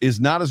Davis is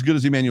not as good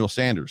as Emmanuel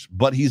Sanders,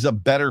 but he's a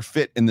better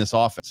fit in this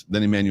offense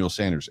than Emmanuel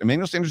Sanders.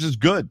 Emmanuel Sanders is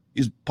good.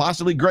 He's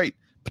possibly great,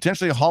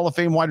 potentially a Hall of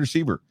Fame wide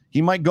receiver.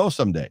 He might go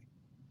someday.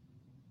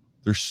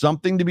 There's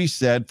something to be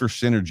said for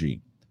synergy.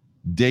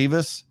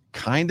 Davis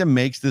kind of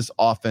makes this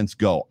offense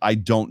go. I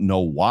don't know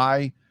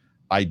why.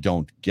 I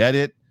don't get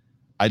it.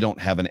 I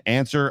don't have an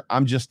answer.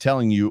 I'm just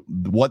telling you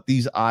what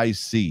these eyes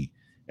see.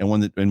 And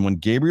when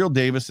Gabriel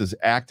Davis is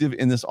active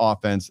in this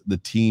offense, the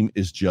team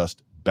is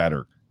just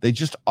better. They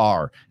just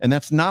are. And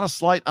that's not a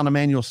slight on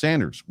Emmanuel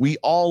Sanders. We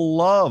all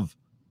love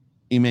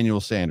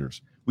Emmanuel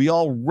Sanders. We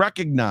all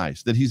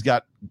recognize that he's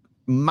got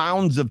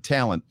mounds of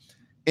talent.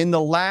 in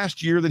the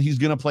last year that he's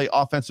going to play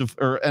offensive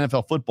or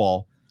NFL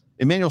football,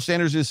 Emmanuel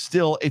Sanders is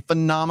still a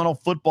phenomenal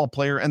football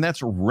player, and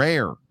that's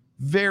rare,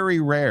 very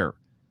rare.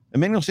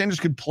 Emmanuel Sanders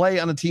could play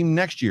on a team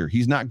next year.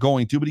 He's not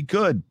going to, but he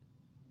could.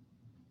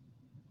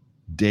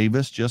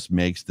 Davis just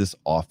makes this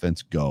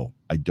offense go.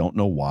 I don't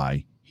know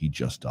why. He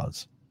just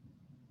does.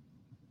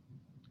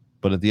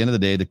 But at the end of the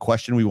day, the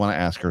question we want to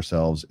ask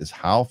ourselves is,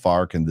 how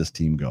far can this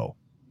team go?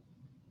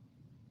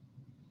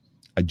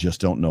 I just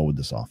don't know with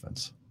this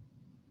offense.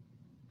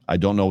 I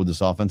don't know with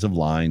this offensive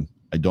line.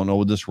 I don't know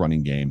with this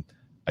running game.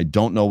 I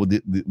don't know with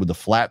the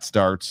flat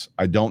starts.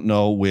 I don't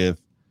know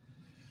with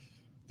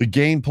the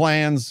game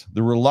plans,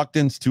 the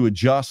reluctance to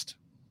adjust.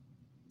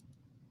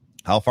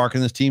 How far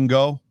can this team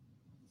go?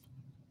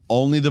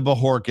 Only the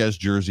Bajorquez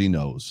jersey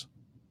knows.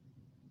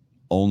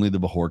 Only the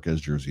Bajorquez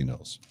jersey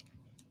knows.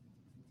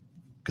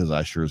 Because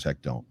I sure as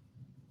heck don't.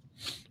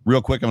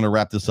 Real quick, I'm going to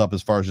wrap this up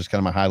as far as just kind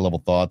of my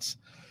high-level thoughts.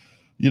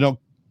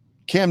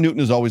 Cam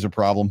Newton is always a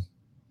problem.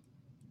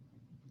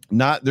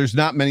 There's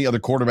not many other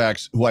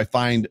quarterbacks who I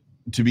find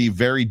to be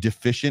very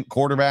deficient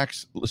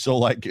quarterbacks. So,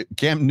 like,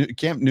 Cam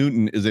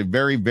Newton is a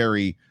very,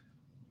 very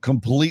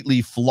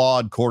completely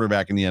flawed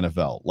quarterback in the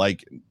NFL.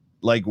 Like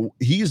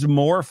he's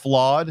more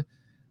flawed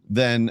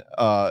than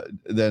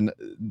I'm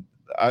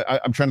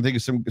trying to think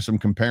of some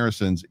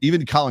comparisons.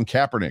 Even Colin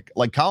Kaepernick.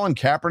 Like, Colin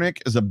Kaepernick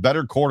is a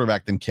better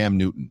quarterback than Cam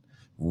Newton.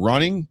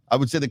 Running, I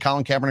would say that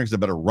Colin Kaepernick is a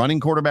better running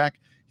quarterback.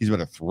 He's a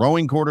better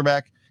throwing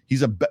quarterback.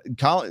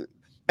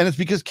 And it's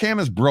because Cam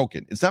is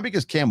broken. It's not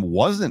because Cam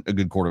wasn't a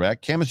good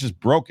quarterback. Cam is just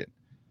broken.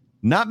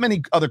 Not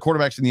many other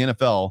quarterbacks in the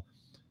NFL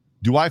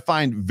do I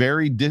find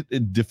very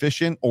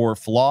deficient or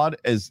flawed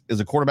as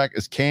a quarterback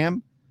as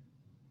Cam,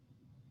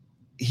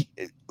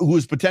 who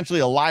is potentially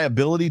a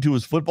liability to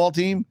his football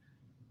team.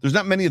 There's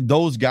not many of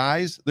those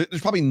guys.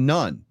 There's probably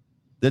none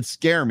that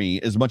scare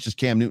me as much as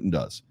Cam Newton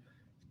does.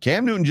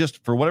 Cam Newton,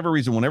 just for whatever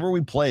reason, whenever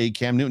we play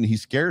Cam Newton, he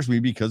scares me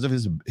because of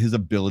his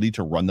ability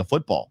to run the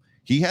football.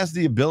 He has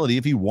the ability,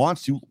 if he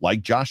wants to,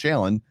 like Josh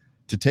Allen,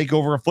 to take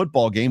over a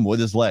football game with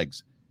his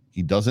legs.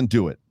 He doesn't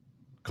do it.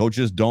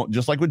 Coaches don't,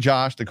 just like with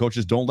Josh, the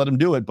coaches don't let him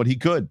do it, but he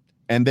could,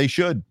 and they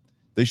should.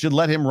 They should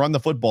let him run the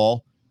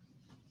football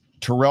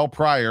Terrell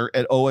Pryor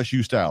at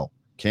OSU style.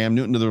 Cam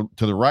Newton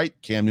to the right,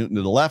 Cam Newton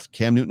to the left,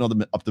 Cam Newton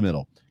up the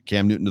middle.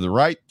 Cam Newton to the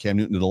right, Cam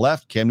Newton to the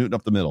left, Cam Newton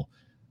up the middle.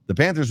 The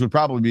Panthers would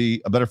probably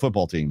be a better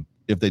football team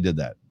if they did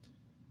that.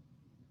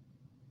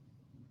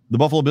 The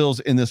Buffalo Bills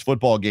in this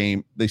football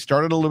game, they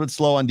started a little bit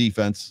slow on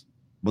defense,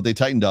 but they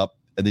tightened up,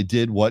 and they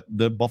did what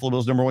the Buffalo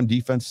Bills' number one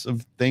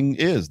defensive thing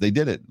is. They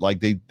did it. Like,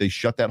 they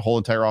shut that whole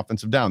entire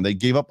offensive down. They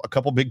gave up a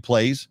couple big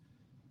plays,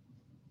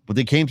 but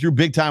they came through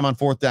big time on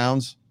fourth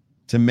downs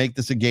to make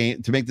this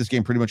game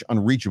pretty much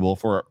unreachable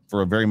for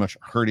a very much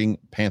hurting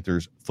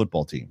Panthers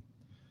football team.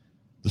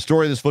 The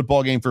story of this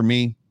football game for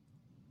me,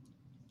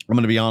 I'm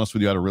going to be honest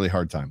with you, I had a really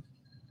hard time.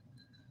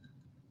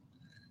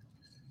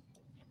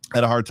 I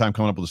had a hard time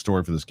coming up with a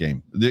story for this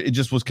game. It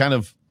just was kind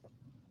of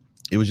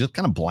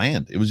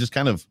bland. It was just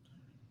kind of,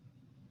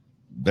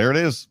 there it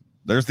is.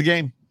 There's the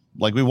game.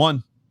 Like, we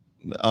won.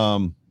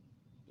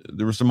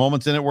 There were some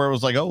moments in it where it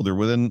was like, oh, they're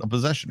within a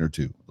possession or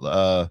two.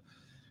 The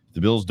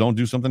Bills don't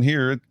do something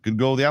here, it could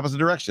go the opposite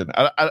direction.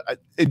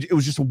 It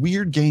was just a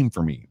weird game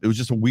for me. It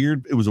was a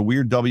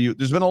weird W.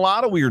 There's been a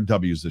lot of weird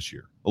W's this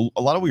year,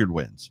 a lot of weird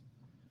wins.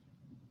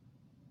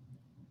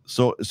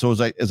 So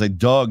as I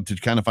dug to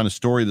kind of find a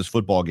story of this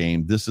football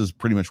game, this is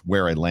pretty much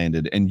where I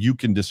landed. And you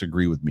can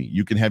disagree with me.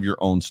 You can have your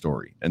own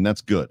story, and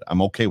that's good.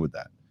 I'm okay with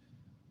that.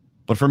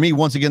 But for me,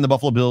 once again,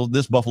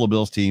 this Buffalo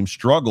Bills team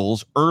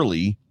struggles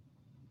early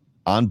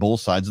on both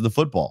sides of the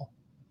football.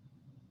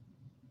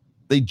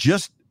 They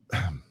just,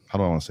 how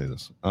do I want to say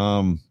this?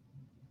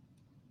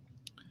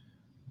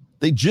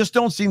 They just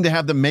don't seem to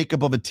have the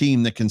makeup of a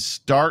team that can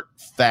start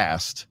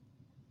fast,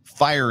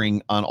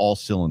 firing on all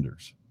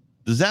cylinders.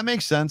 Does that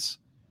make sense?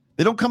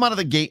 They don't come out of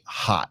the gate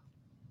hot.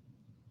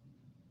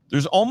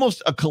 There's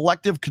almost a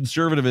collective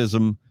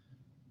conservatism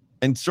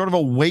and sort of a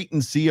wait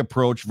and see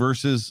approach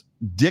versus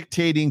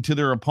dictating to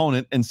their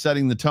opponent and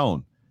setting the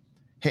tone.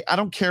 Hey, I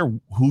don't care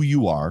who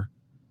you are.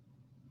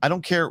 I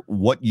don't care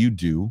what you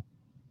do.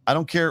 I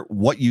don't care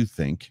what you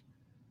think.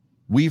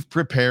 We've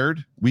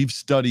prepared. We've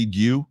studied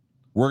you.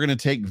 We're going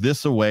to take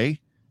this away,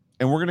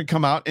 and we're going to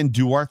come out and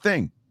do our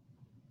thing.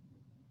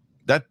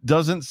 That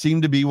doesn't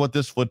seem to be what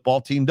this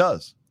football team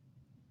does.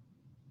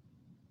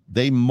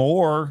 They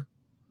more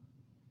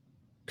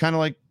kind of,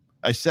 like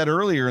I said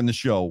earlier in the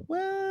show,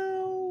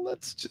 well,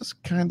 let's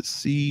just kind of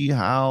see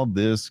how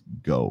this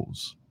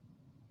goes.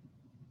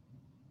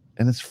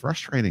 And it's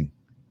frustrating.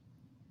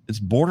 It's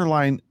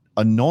borderline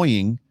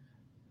annoying.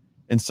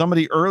 And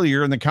somebody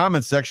earlier in the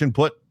comments section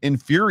put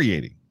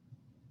infuriating.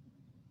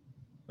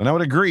 And I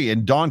would agree.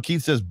 And Don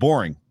Keith says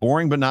boring,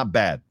 but not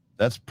bad.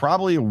 That's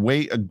probably a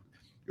way.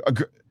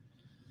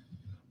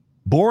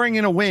 Boring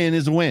in a win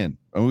is a win.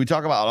 And we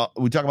talk about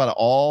it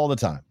all the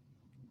time.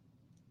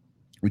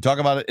 We talk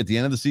about it at the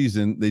end of the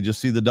season. They just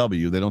see the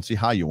W. They don't see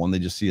how you won. They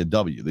just see a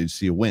W. They just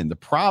see a win. The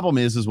problem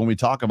is when we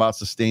talk about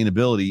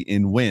sustainability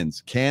in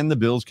wins, can the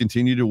Bills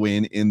continue to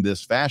win in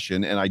this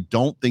fashion? And I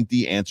don't think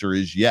the answer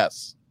is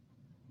yes.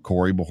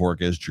 Corey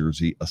Bojorquez's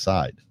jersey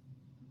aside.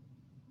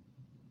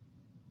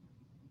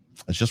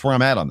 That's just where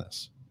I'm at on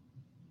this.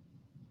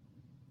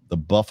 The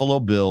Buffalo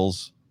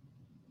Bills,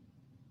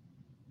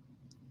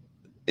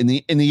 in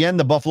the end,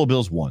 the Buffalo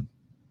Bills won,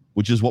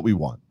 which is what we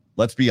want.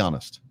 Let's be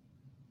honest.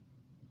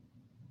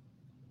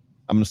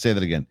 I'm going to say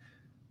that again.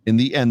 In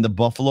the end, the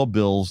Buffalo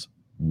Bills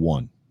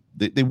won.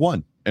 They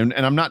won. And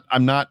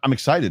I'm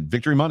excited.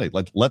 Victory Monday.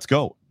 Let's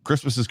go.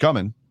 Christmas is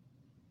coming.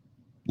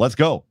 Let's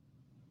go.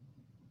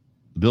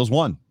 The Bills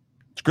won.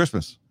 It's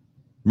Christmas.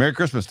 Merry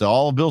Christmas to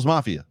all of Bills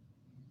Mafia.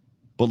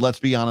 But let's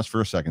be honest for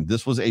a second.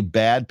 This was a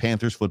bad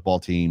Panthers football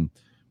team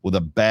with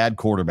a bad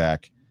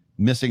quarterback,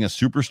 missing a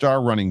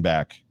superstar running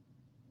back.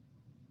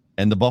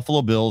 And the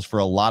Buffalo Bills, for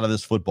a lot of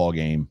this football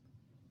game,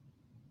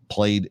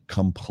 played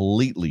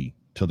completely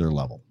to their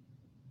level.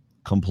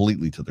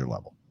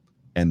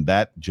 And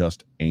that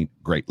just ain't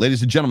great.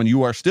 Ladies and gentlemen,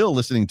 you are still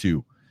listening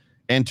to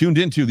and tuned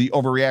into the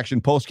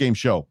Overreaction Postgame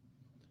Show,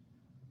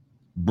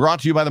 brought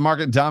to you by the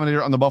Market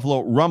Dominator on the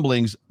Buffalo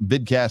Rumblings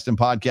Vidcast and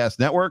Podcast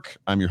Network.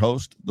 I'm your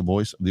host, the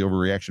voice of the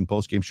Overreaction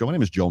Postgame Show. My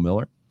name is Joe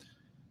Miller.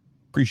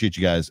 Appreciate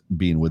you guys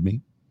being with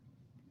me.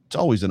 It's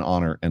always an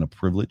honor and a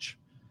privilege.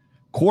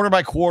 Quarter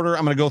by quarter,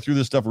 I'm going to go through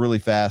this stuff really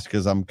fast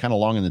because I'm kind of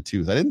long in the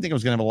tooth. I didn't think I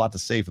was going to have a lot to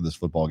say for this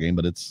football game,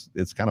 but it's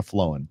kind of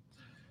flowing.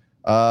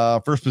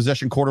 First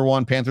possession, quarter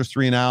one, Panthers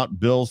 3 and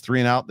out, Bills 3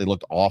 and out. They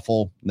looked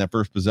awful in that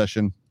first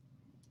possession.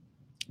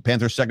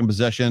 Panthers second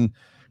possession,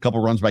 a couple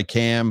runs by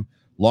Cam,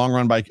 long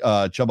run by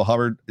Chuba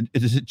Hubbard.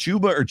 Is it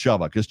Chuba or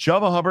Chuba? Because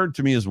Chuba Hubbard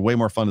to me is way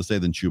more fun to say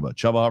than Chuba.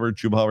 Chuba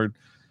Hubbard.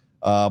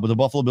 But the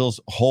Buffalo Bills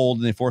hold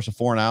and they force a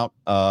 4 and out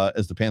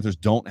as the Panthers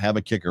don't have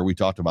a kicker. We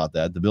talked about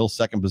that. The Bills'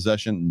 second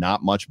possession,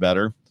 not much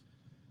better.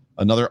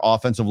 Another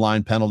offensive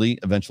line penalty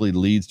eventually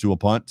leads to a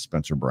punt.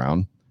 Spencer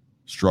Brown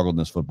struggled in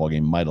this football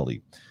game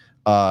mightily.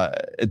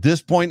 At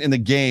this point in the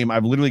game,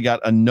 I've literally got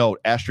a note,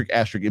 asterisk.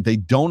 If they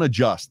don't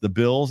adjust, the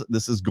Bills,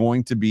 this is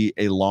going to be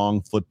a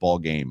long football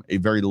game, a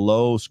very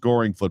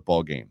low-scoring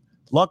football game.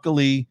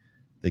 Luckily,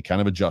 they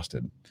kind of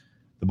adjusted.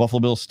 The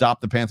Buffalo Bills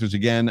stopped the Panthers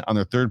again on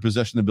their third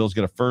possession. The Bills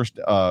get a first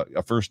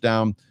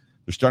down.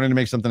 They're starting to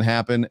make something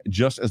happen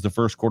just as the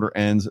first quarter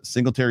ends.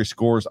 Singletary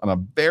scores on a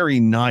very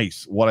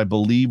nice, what I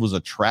believe was a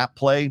trap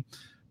play.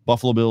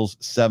 Buffalo Bills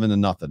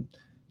 7-0.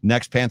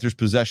 Next Panthers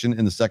possession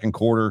in the second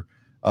quarter.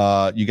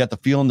 You got the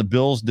feeling the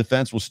Bills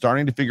defense was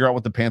starting to figure out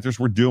what the Panthers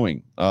were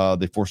doing.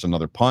 They forced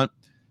another punt.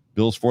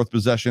 Bills fourth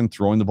possession,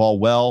 throwing the ball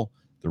well.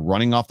 They're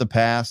running off the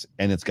pass,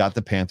 and it's got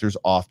the Panthers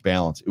off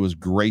balance. It was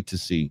great to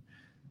see.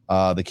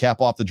 They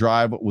cap off the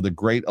drive with a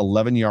great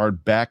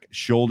 11-yard back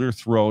shoulder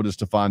throw to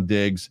Stephon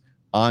Diggs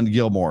on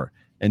Gilmore.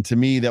 And to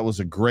me, that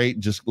was a great,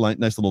 just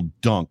nice little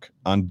dunk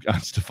on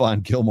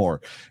Stephon Gilmore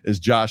as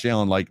Josh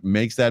Allen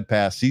makes that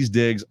pass, sees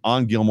Diggs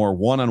on Gilmore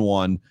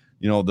one-on-one.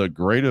 You know, the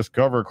greatest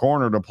cover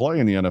corner to play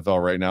in the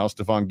NFL right now,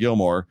 Stephon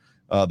Gilmore,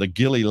 the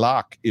Gilly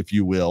Lock, if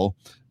you will,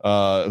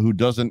 who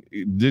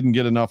didn't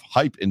get enough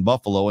hype in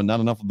Buffalo and not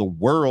enough of the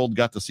world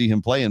got to see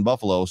him play in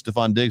Buffalo.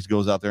 Stephon Diggs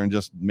goes out there and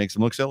just makes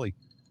him look silly.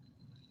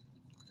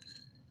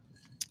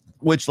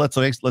 Which, let's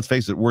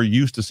face it, we're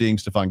used to seeing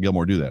Stephon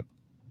Gilmore do that.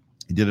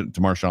 He did it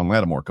to Marshawn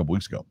Lattimore a couple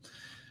weeks ago.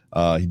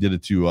 He did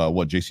it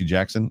to J.C.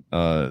 Jackson,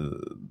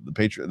 the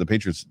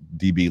Patriots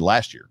DB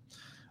last year.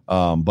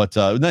 But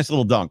nice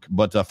little dunk.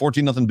 But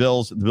 14-0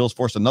 Bills. The Bills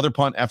forced another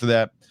punt after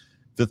that.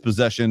 Fifth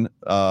possession,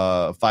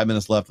 5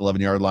 minutes left,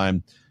 11-yard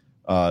line.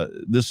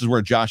 This is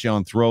where Josh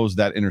Allen throws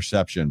that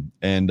interception,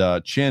 and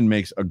Chin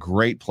makes a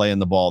great play in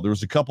the ball. There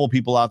was a couple of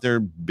people out there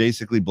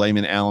basically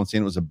blaming Allen,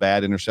 saying it was a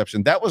bad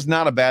interception. That was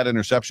not a bad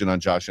interception on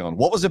Josh Allen.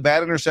 What was a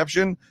bad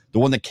interception? The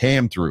one that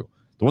Cam threw.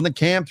 The one that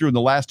Cam threw in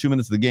the last 2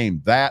 minutes of the game.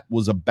 That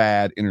was a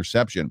bad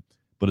interception.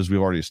 But as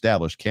we've already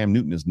established, Cam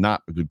Newton is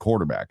not a good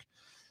quarterback.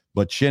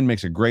 But Chin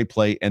makes a great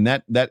play, and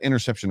that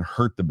interception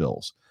hurt the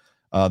Bills.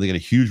 They get a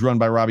huge run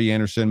by Robbie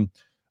Anderson.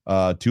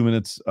 2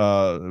 minutes,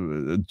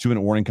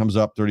 2-minute warning comes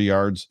up, 30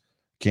 yards.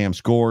 Cam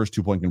scores,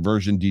 2-point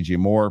conversion. DJ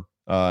Moore,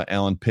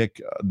 Allen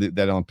Pick.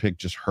 That Allen Pick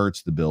just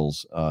hurts the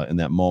Bills in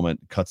that moment,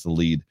 cuts the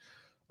lead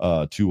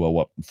to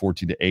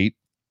 14-8.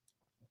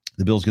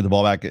 The Bills get the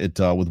ball back with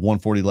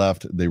 1:40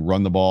 left. They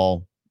run the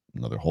ball,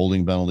 another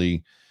holding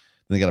penalty.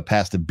 Then they got a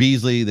pass to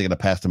Beasley. They got a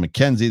pass to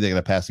McKenzie. They got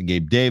a pass to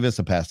Gabe Davis,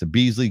 a pass to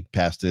Beasley,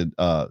 pass to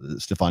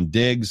Stephon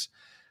Diggs.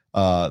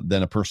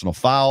 Then a personal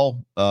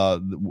foul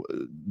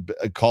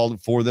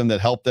called for them that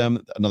helped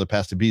them. Another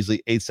pass to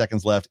Beasley. 8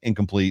 seconds left,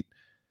 incomplete.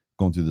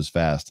 Going through this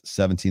fast.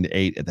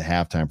 17-8 at the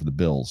halftime for the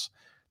Bills.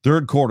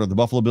 Third quarter, the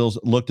Buffalo Bills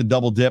look to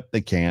double dip.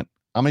 They can't.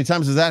 How many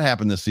times has that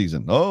happened this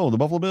season? Oh, the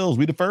Buffalo Bills,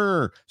 we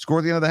defer. Score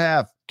at the end of the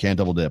half. Can't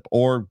double dip.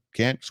 Or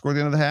can't score at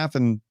the end of the half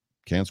and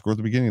can't score at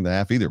the beginning of the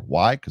half either.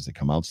 Why? Because they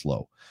come out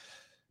slow.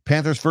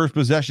 Panthers' first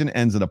possession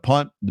ends in a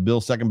punt. The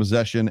Bills' second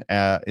possession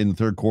in the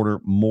third quarter,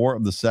 more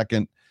of the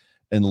second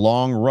and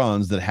long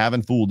runs that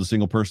haven't fooled a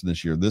single person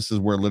this year. This is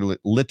where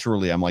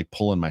literally I'm like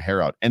pulling my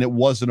hair out. And it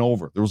wasn't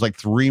over. There was like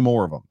 3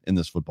 more of them in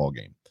this football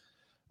game.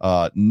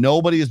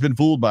 Nobody has been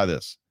fooled by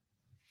this.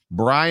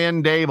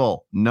 Brian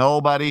Daboll,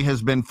 nobody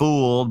has been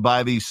fooled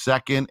by these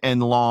second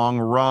and long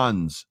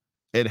runs.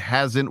 It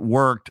hasn't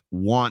worked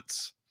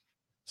once.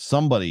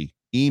 Somebody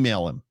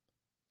email him,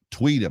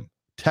 tweet him,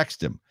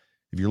 text him.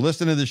 If you're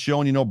listening to this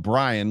show and you know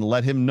Brian,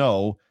 let him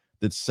know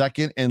that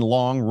second and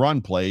long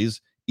run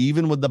plays,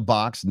 even with the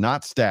box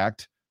not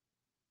stacked,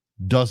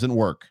 doesn't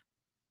work.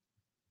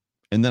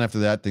 And then after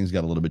that, things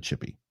got a little bit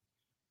chippy.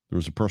 There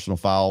was a personal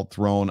foul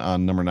thrown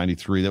on number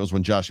 93. That was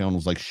when Josh Allen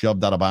was like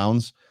shoved out of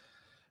bounds.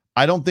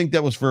 I don't think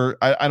that was for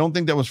I don't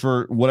think that was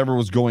for whatever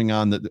was going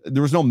on. That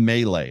there was no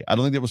melee. I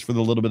don't think that was for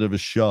the little bit of a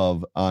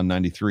shove on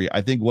 93.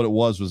 I think what it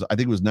was I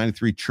think it was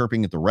 93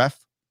 chirping at the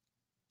ref,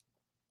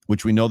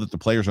 which we know that the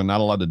players are not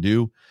allowed to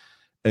do.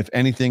 If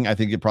anything, I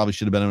think it probably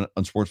should have been an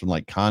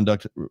unsportsmanlike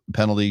conduct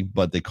penalty,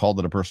 but they called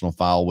it a personal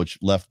foul, which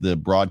left the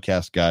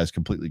broadcast guys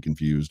completely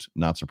confused.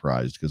 Not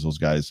surprised, because those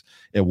guys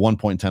at one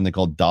point in time they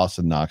called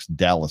Dawson Knox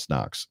Dallas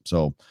Knox.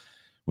 So,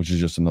 which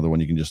is just another one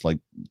you can just like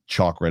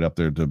chalk right up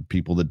there to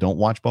people that don't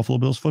watch Buffalo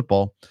Bills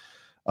football.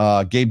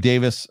 Gabe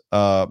Davis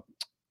with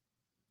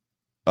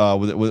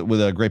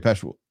a great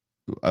pass.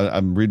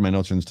 I'm reading my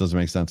notes and this doesn't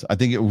make sense. I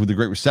think with the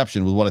great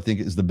reception was what I think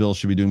is the Bills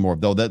should be doing more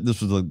of. Though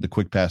this was the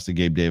quick pass to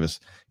Gabe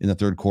Davis in the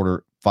third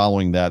quarter.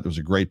 Following that, there was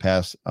a great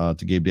pass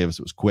to Gabe Davis.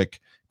 It was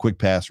quick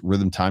pass,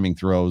 rhythm timing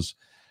throws.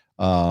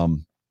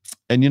 And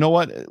you know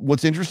what?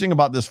 What's interesting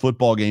about this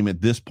football game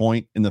at this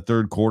point in the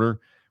third quarter,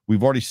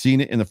 we've already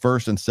seen it in the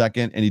first and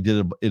second, and he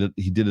did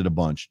it a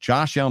bunch.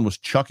 Josh Allen was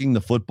chucking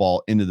the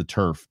football into the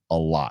turf a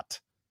lot.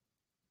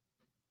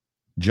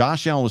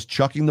 Josh Allen was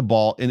chucking the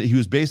ball, and he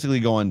was basically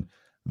going,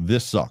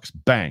 "This sucks,"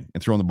 bang,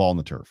 and throwing the ball in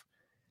the turf,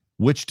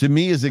 which to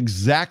me is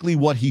exactly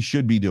what he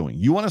should be doing.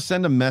 You want to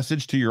send a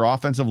message to your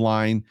offensive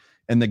line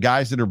and the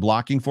guys that are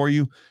blocking for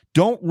you,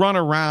 don't run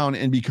around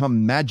and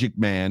become Magic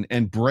Man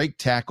and break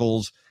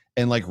tackles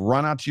and like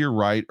run out to your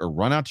right or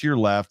run out to your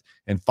left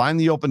and find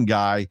the open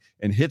guy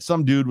and hit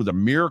some dude with a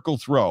miracle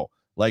throw.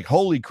 Like,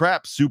 holy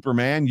crap,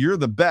 Superman, you're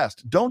the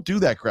best. Don't do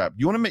that crap.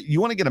 You want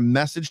to get a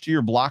message to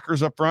your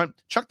blockers up front?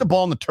 Chuck the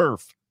ball in the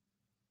turf.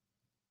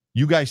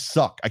 You guys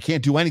suck. I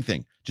can't do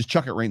anything. Just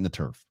chuck it right in the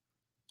turf.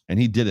 And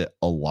he did it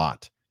a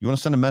lot. You want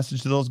to send a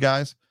message to those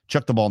guys?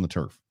 Chuck the ball in the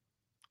turf,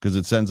 because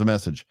it sends a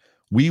message.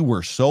 We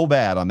were so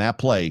bad on that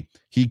play,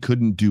 he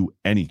couldn't do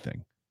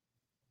anything.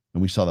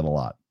 And we saw that a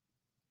lot.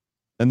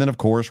 And then, of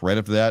course, right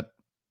after that,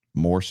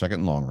 more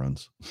second and long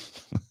runs.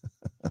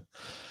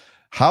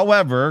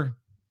 However,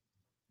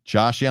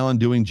 Josh Allen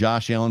doing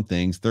Josh Allen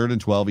things. 3rd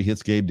and 12, he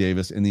hits Gabe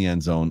Davis in the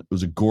end zone. It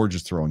was a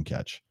gorgeous throw and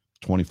catch,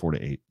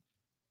 24-8.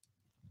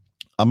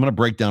 I'm going to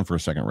break down for a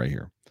second right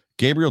here.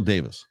 Gabriel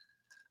Davis.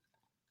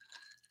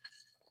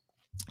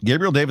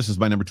 Gabriel Davis is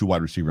my number 2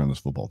 wide receiver on this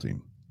football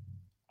team.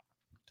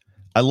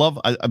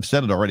 I've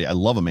said it already. I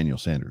love Emmanuel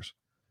Sanders.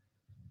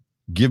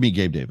 Give me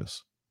Gabe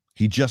Davis.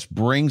 He just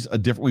brings a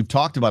different, we've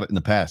talked about it in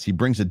the past. He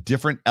brings a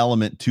different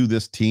element to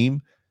this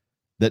team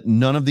that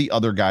none of the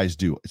other guys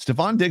do.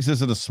 Stephon Diggs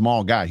isn't a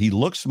small guy. He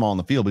looks small in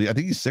the field, but I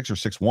think he's 6 or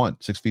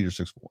 6'1", 6 feet or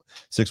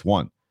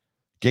 6'1".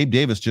 Gabe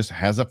Davis just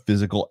has a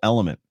physical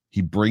element.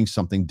 He brings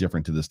something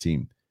different to this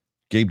team.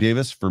 Gabe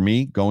Davis, for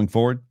me, going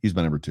forward, he's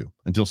my number 2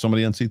 until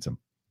somebody unseats him.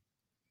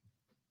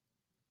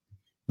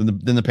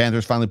 Then the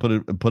Panthers finally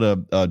put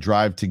a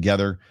drive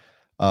together,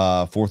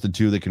 4th and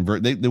 2. They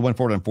convert. They went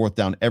forward on 4th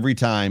down every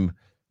time.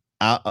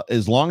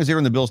 As long as they were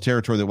in the Bills'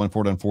 territory, they went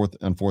forward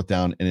on fourth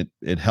down, and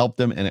it helped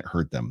them and it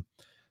hurt them.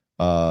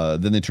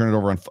 Then they turn it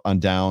over on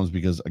downs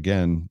because,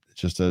 again, it's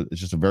just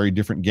a very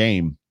different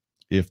game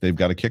if they've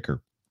got a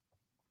kicker.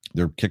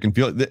 They're kicking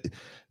field.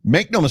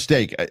 Make no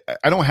mistake,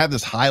 I don't have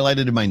this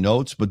highlighted in my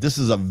notes, but this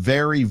is a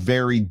very,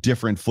 very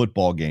different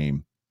football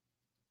game.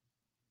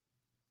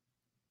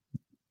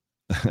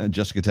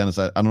 Jessica Tennis,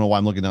 I don't know why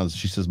I'm looking down.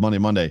 She says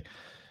Monday.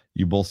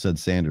 You both said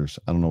Sanders.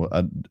 I don't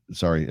know.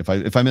 Sorry if I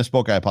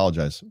misspoke. I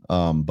apologize.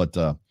 But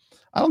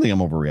I don't think I'm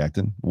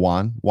overreacting.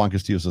 Juan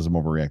Castillo says I'm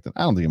overreacting.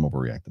 I don't think I'm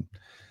overreacting.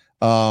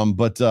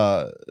 But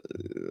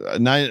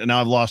now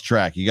I've lost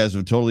track. You guys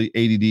have totally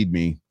ADD'd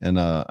me, and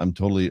I'm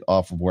totally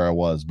off of where I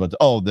was. But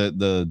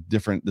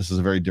this is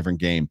a very different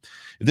game.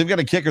 If they've got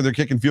a kicker, they're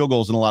kicking field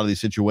goals in a lot of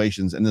these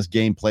situations, and this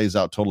game plays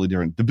out totally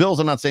different. The Bills,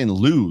 I'm not saying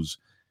lose.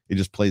 It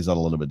just plays out a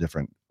little bit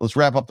different. Let's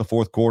wrap up the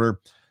fourth quarter.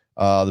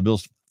 The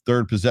Bills'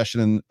 3rd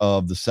possession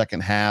of the second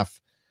half.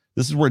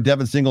 This is where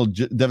Devin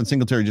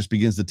Singletary just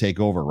begins to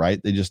take over,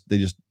 right? They just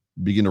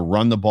begin to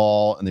run the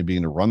ball, and they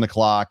begin to run the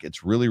clock.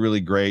 It's really, really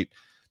great.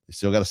 They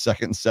still got a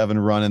 2nd and 7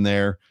 run in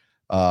there.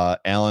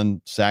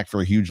 Allen sacked for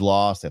a huge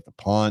loss. They have to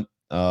punt,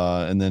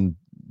 and then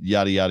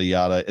yada, yada,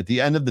 yada. At the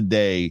end of the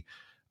day,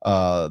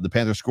 the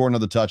Panthers score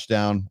another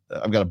touchdown.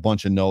 I've got a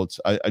bunch of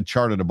notes. I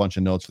charted a bunch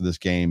of notes for this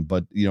game,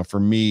 but for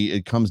me,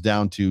 it comes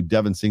down to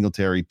Devin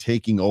Singletary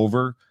taking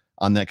over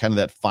on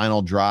that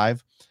final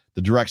drive,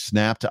 the direct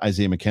snap to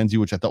Isaiah McKenzie,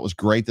 which I thought was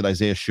great that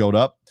Isaiah showed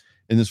up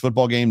in this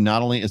football game,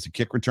 not only as a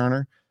kick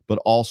returner, but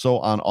also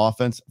on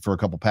offense for a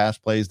couple pass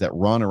plays, that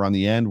run around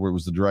the end where it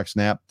was the direct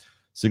snap.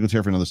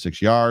 Singletary for another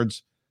 6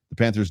 yards. The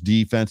Panthers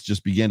defense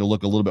just began to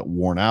look a little bit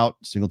worn out.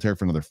 Singletary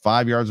for another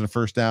 5 yards and a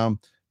first down.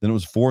 Then it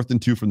was 4th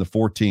and 2 from the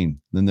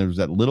 14. Then there was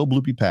that little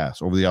bloopy pass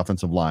over the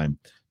offensive line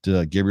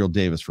to Gabriel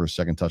Davis for a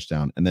second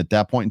touchdown. And at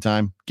that point in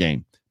time,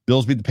 game.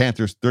 Bills beat the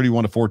Panthers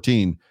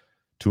 31-14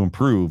 to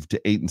improve to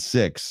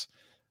 8-6.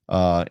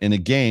 In a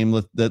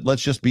game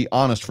let's just be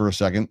honest for a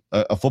second,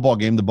 a football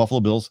game the Buffalo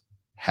Bills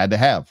had to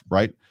have,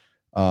 right?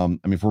 I mean,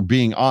 if we're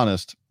being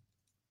honest,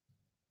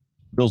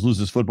 Bills lose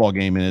this football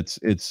game, and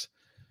it's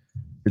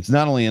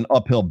not only an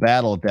uphill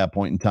battle at that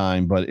point in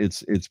time, but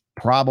it's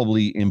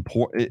probably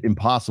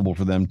impossible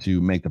for them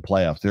to make the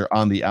playoffs. They're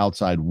on the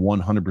outside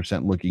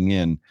 100% looking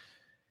in.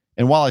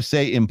 And while I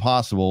say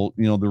impossible,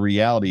 the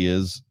reality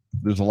is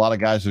there's a lot of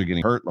guys that are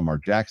getting hurt. Lamar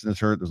Jackson is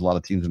hurt. There's a lot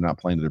of teams that are not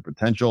playing to their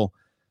potential,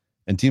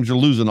 and teams are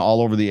losing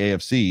all over the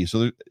AFC.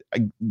 So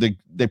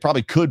they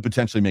probably could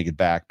potentially make it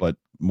back, but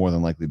more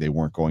than likely they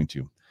weren't going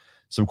to.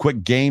 Some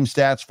quick game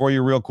stats for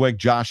you real quick.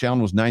 Josh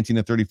Allen was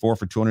 19-34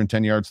 for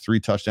 210 yards, 3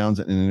 touchdowns,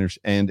 and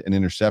an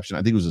interception. I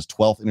think it was his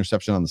 12th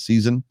interception on the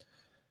season.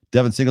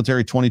 Devin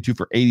Singletary, 22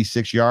 for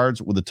 86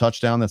 yards with a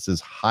touchdown. That's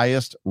his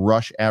highest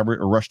rush average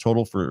or rush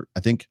total for, I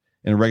think,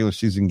 in a regular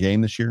season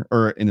game this year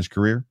or in his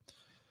career.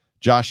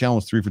 Josh Allen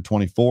was 3 for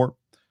 24.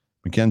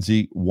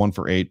 McKenzie, 1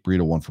 for 8.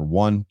 Breida, 1 for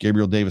 1.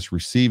 Gabriel Davis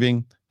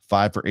receiving,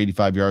 5 for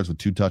 85 yards with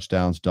 2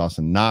 touchdowns.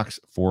 Dawson Knox,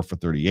 4 for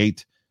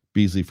 38.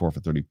 Beasley, 4 for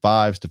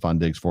 35. Stephon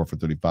Diggs, 4 for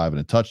 35 and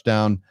a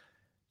touchdown.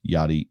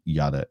 Yada,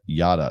 yada,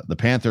 yada. The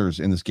Panthers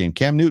in this game,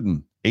 Cam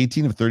Newton,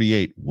 18 of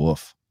 38.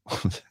 Woof.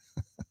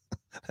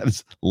 That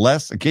is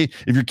less. Okay,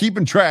 if you're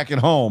keeping track at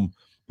home,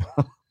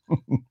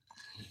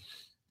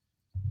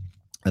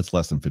 that's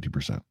less than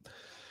 50%.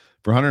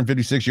 For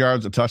 156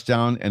 yards, a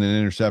touchdown, and an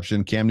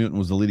interception. Cam Newton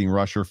was the leading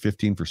rusher,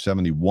 15 for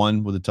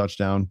 71 with a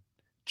touchdown.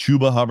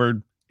 Chuba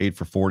Hubbard, 8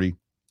 for 40.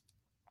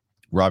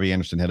 Robbie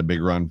Anderson had a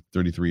big run,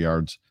 33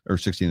 yards, or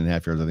 16 and a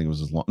half yards. I think it was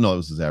his long. No, it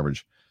was his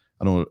average.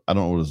 I don't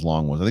know what his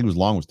long was. I think his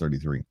long was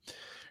 33.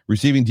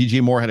 Receiving,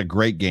 DJ Moore had a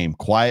great game.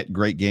 Quiet,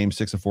 great game,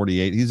 6 of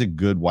 48. He's a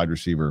good wide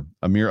receiver.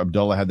 Amir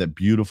Abdullah had that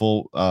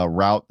beautiful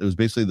route. It was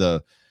basically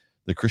the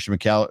Christian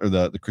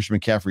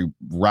McCaffrey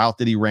route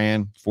that he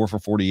ran, 4 for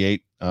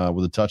 48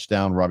 with a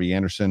touchdown. Robbie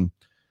Anderson,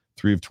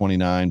 3 of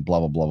 29, blah,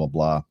 blah, blah, blah,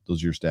 blah.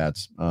 Those are your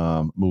stats.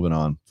 Moving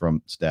on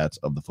from stats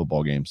of the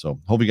football game. So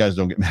hope you guys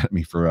don't get mad at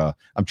me for,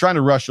 I'm trying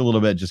to rush a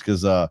little bit just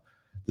because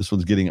this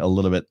one's getting a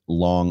little bit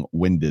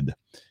long-winded,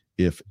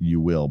 if you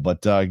will.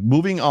 But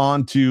moving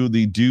on to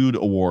the Dude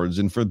Awards.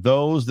 And for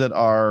those that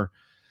are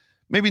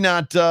maybe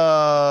not,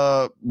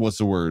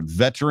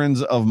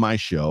 veterans of my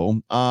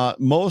show,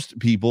 most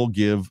people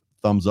give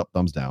thumbs up,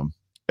 thumbs down,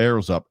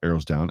 arrows up,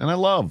 arrows down. And I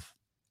love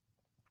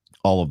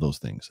all of those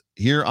things.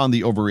 Here on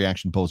the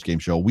Overreaction Post-Game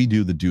Show, we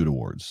do the Dude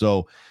Awards. So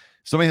if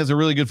somebody has a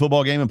really good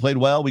football game and played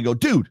well, we go,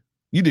 dude,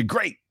 you did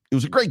great. It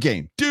was a great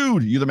game.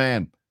 Dude, you're the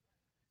man.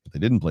 If they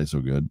didn't play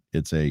so good,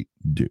 it's a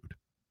dude.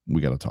 We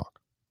got to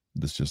talk.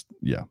 This just,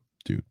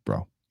 dude,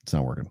 bro, it's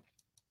not working.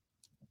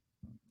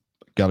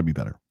 Got to be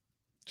better.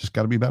 Just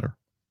got to be better.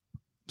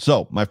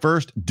 So my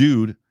first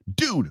Dude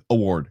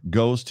Award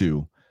goes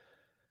to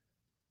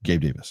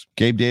Gabe Davis.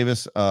 Gabe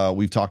Davis,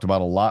 we've talked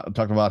about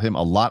him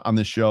a lot on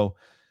this show.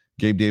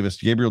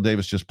 Gabriel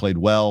Davis just played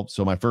well.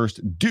 So my first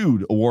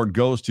Dude Award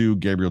goes to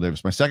Gabriel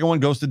Davis. My second one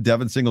goes to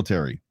Devin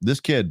Singletary. This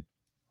kid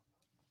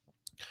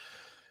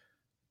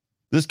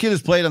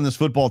has played on this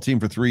football team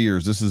for 3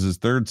 years. This is his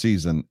 3rd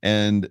season.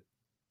 And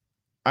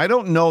I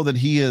don't know that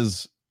he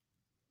is,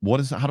 how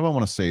do I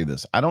want to say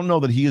this? I don't know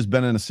that he has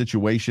been in a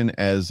situation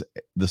as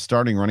the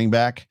starting running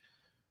back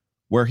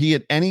where he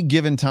at any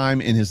given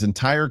time in his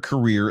entire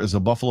career as a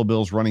Buffalo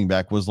Bills running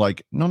back was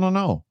like,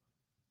 no.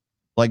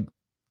 Like,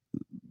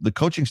 the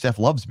coaching staff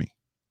loves me.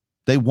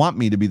 They want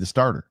me to be the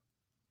starter.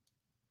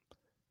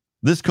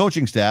 This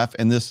coaching staff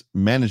and this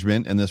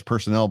management and this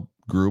personnel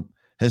group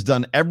has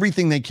done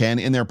everything they can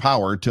in their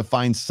power to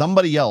find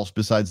somebody else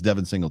besides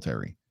Devin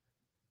Singletary.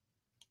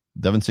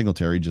 Devin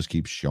Singletary just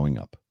keeps showing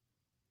up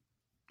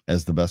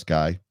as the best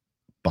guy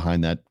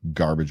behind that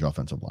garbage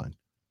offensive line.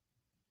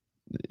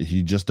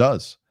 He just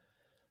does.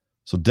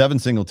 So Devin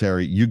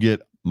Singletary, you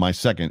get my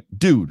second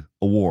Dude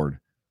Award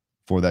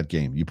for that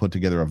game. You put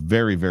together a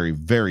very, very,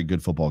 very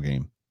good football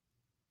game.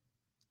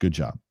 Good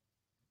job.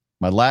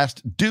 My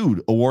last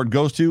Dude Award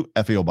goes to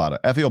Efe Obada.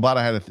 Efe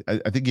Obada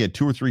I think he had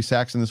 2 or 3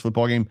 sacks in this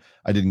football game.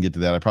 I didn't get to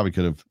that. I probably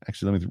could have.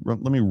 Actually,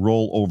 let me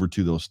roll over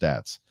to those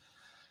stats.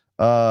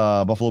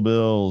 Buffalo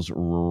Bills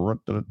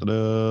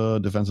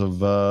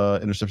defensive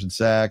interception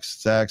sacks.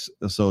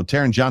 So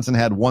Taron Johnson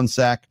had 1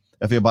 sack.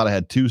 Efe Obada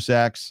had 2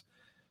 sacks.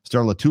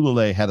 Star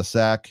Lotulelei had a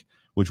sack,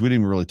 which we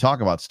didn't really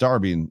talk about Star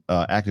being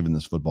active in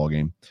this football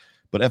game.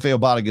 But Efe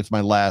Obada gets my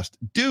last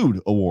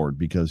Dude Award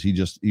because he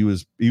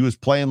was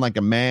playing like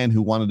a man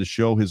who wanted to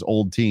show his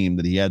old team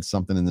that he had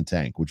something in the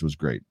tank, which was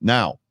great.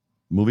 Now,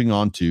 moving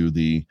on to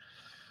the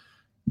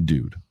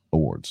Dude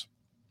Awards.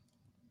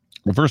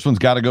 The first one's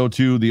got to go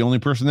to the only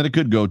person that it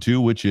could go to,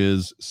 which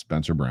is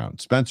Spencer Brown.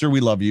 Spencer, we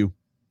love you.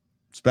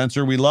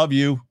 Spencer, we love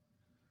you.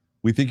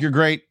 We think you're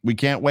great. We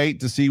can't wait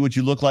to see what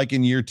you look like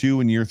in year 2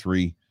 and year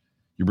 3.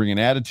 You bring an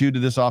attitude to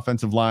this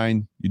offensive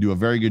line. You do a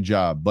very good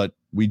job, but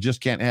we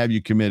just can't have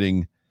you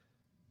committing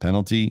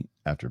penalty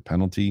after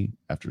penalty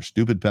after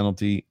stupid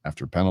penalty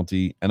after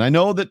penalty. And I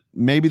know that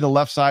maybe the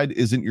left side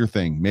isn't your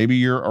thing. Maybe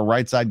you're a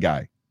right side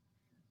guy,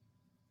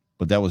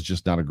 but that was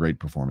just not a great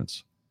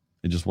performance.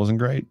 It just wasn't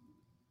great.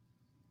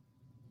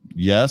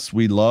 Yes,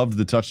 we loved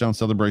the touchdown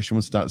celebration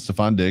with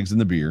Stephon Diggs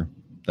and the beer.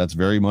 That's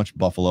very much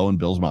Buffalo and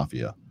Bills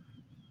Mafia.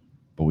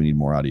 But we need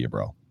more out of you,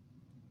 bro.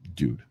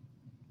 Dude,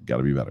 got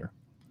to be better.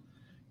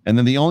 And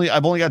then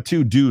I've only got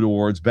 2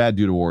 bad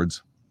dude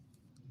awards,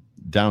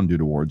 down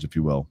dude awards, if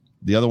you will.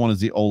 The other one is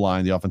the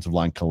O-line, the offensive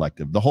line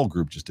collective. The whole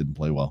group just didn't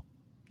play well.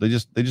 They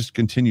just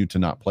continue to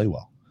not play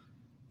well.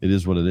 It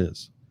is what it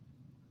is.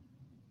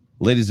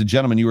 Ladies and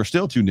gentlemen, you are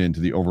still tuned in to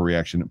the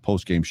Overreaction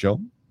post-game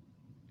show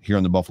here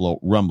on the Buffalo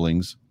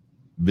Rumblings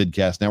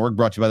Vidcast Network,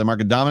 brought to you by the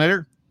Market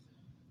Dominator.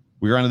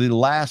 We are on to the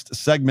last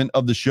segment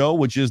of the show,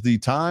 which is the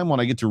time when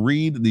I get to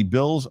read the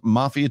Bills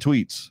Mafia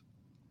tweets.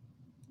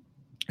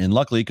 And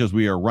luckily, because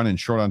we are running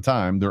short on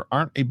time, there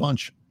aren't a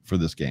bunch for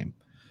this game.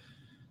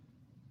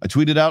 I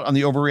tweeted out on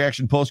the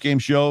Overreaction post-game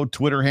show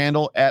Twitter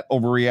handle at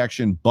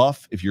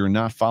OverreactionBuff. If you're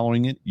not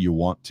following it, you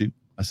want to.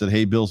 I said,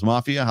 hey, Bills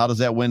Mafia, how does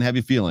that win have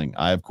you feeling?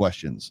 I have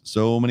questions.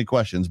 So many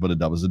questions, but a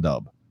dub is a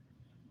dub.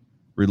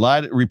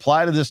 Reply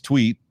to this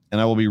tweet, and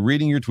I will be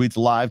reading your tweets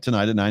live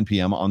tonight at 9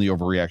 p.m. on the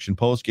Overreaction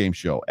post-game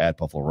show at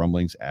Buffalo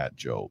Rumblings at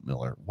Joe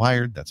Miller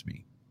Wired. That's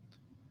me.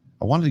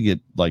 I wanted to get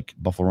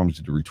Buffalo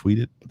Rumblings to retweet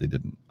it, but they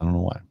didn't. I don't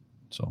know why.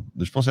 So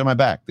they're supposed to have my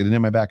back. They didn't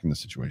have my back in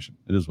this situation.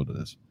 It is what it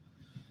is.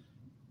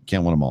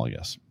 Can't win them all, I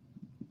guess.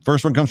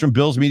 First one comes from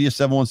Bills Media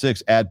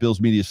 716 at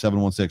Bills Media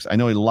 716. I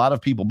know a lot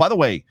of people. By the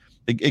way,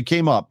 it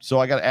came up, so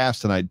I got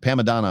asked tonight. Pam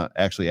Madonna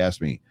actually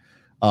asked me.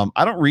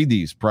 I don't read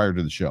these prior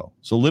to the show.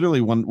 So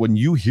literally when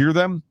you hear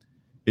them,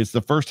 it's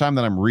the first time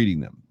that I'm reading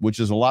them, which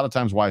is a lot of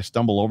times why I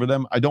stumble over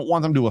them. I don't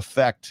want them to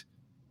affect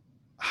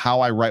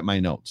how I write my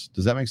notes.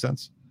 Does that make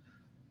sense?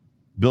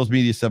 Bills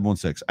Media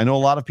 716. I know a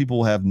lot of people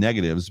will have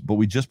negatives, but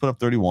we just put up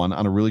 31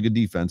 on a really good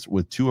defense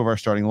with 2 of our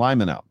starting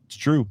linemen out. It's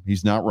true.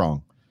 He's not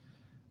wrong.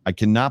 I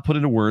cannot put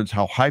into words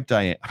how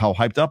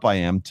hyped up I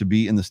am to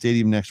be in the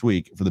stadium next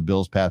week for the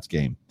Bills-Pats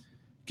game.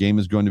 Game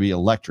is going to be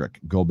electric.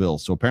 Go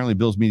Bills. So apparently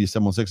Bills Media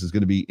 716 is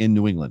going to be in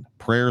New England.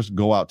 Prayers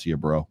go out to you,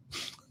 bro.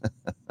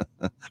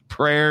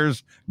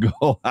 Prayers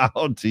go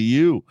out to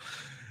you.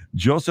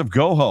 Joseph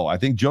Goho. I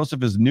think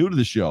Joseph is new to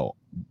the show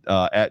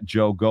at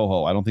Joe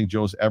Goho. I don't think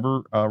Joe's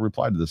ever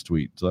replied to this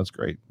tweet. So that's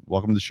great.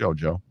 Welcome to the show,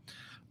 Joe.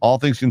 All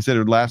things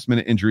considered,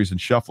 last-minute injuries and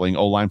shuffling,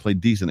 O-line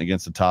played decent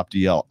against the top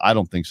DL. I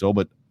don't think so,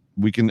 but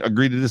we can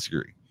agree to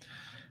disagree.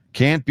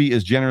 Can't be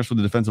as generous with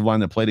the defensive line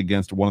that played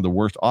against one of the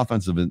worst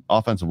offensive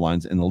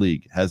lines in the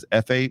league. Has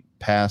F.A.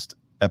 passed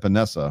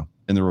Epinesa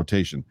in the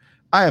rotation?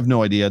 I have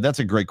no idea. That's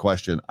a great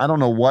question. I don't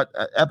know what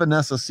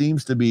Epinesa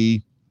seems to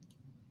be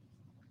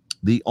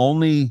the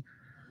only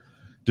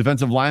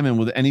defensive lineman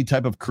with any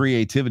type of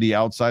creativity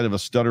outside of a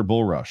stutter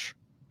bull rush.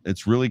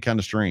 It's really kind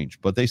of strange,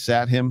 but they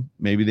sat him.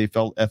 Maybe they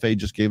felt F.A.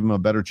 just gave him a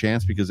better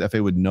chance because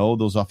F.A. would know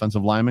those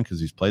offensive linemen because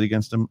he's played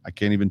against them. I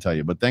can't even tell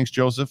you, but thanks,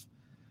 Joseph,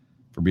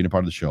 for being a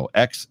part of the show.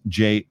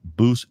 XJ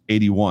Boost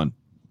 81.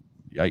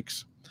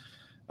 Yikes.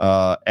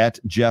 At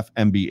Jeff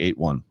MB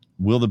 81.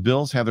 Will the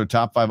Bills have their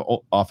top 5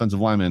 offensive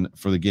linemen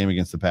for the game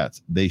against the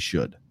Pats? They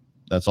should.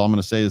 That's all I'm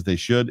going to say is they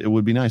should. It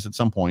would be nice at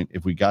some point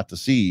if we got to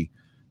see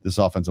this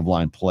offensive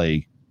line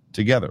play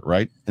together,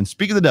 right? And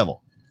speak of the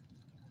devil,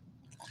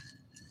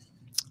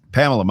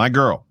 Pamela, my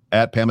girl,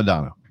 at Pam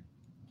Madonna.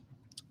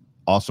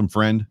 Awesome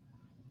friend.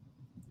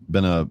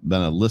 Been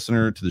a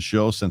listener to the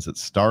show since it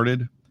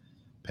started.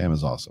 Pam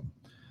is awesome.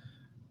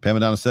 Pam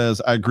Madonna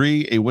says, I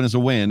agree, a win is a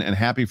win, and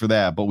happy for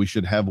that, but we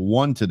should have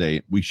won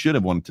today. We should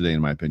have won today,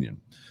 in my opinion.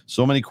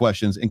 So many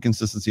questions,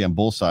 inconsistency on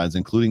both sides,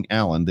 including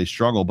Allen. They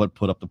struggle, but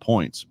put up the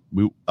points.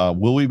 Will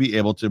we be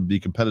able to be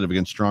competitive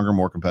against stronger,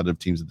 more competitive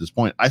teams at this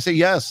point? I say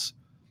yes.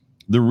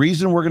 The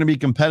reason we're going to be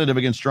competitive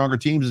against stronger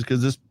teams is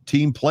because this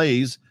team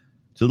plays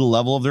to the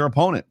level of their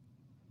opponent,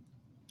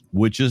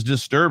 which is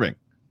disturbing.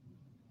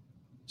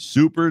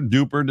 Super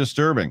duper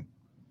disturbing.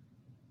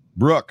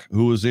 Brooke,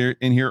 who was in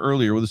here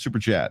earlier with a super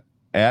chat,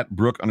 at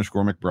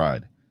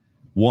Brooke_McBride.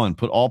 1,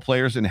 put all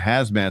players in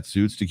hazmat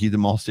suits to keep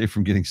them all safe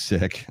from getting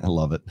sick. I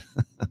love it.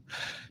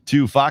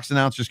 2, Fox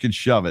announcers can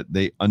shove it.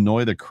 They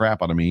annoy the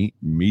crap out of me.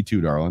 Me too,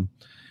 darling.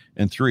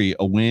 And 3,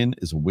 a win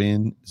is a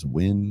win, is a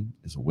win,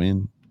 is a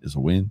win, is a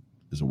win,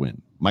 is a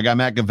win. My guy,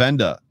 Matt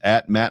Gavenda,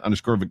 at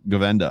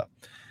Matt_Gavenda.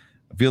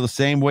 I feel the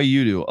same way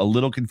you do, a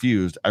little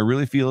confused. I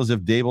really feel as if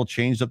Dable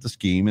changed up the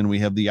scheme and we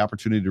have the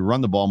opportunity to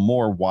run the ball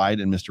more wide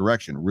and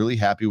misdirection. Really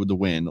happy with the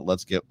win.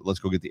 Let's go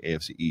get the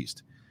AFC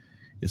East.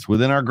 It's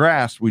within our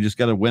grasp. We just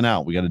got to win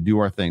out. We got to do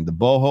our thing. The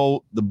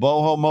Boho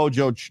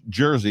Mojo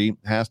jersey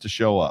has to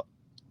show up.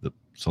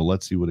 So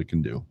let's see what it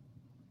can do.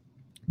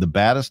 The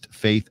baddest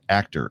faith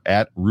actor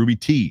at Ruby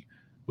T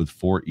with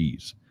 4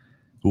 E's,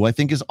 who I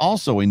think is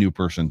also a new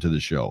person to the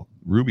show.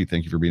 Ruby,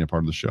 thank you for being a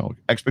part of the show.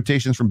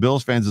 Expectations from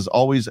Bills fans is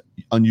always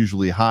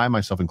unusually high,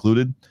 myself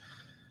included.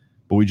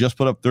 But we just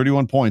put up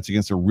 31 points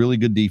against a really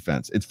good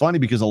defense. It's funny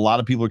because a lot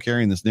of people are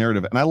carrying this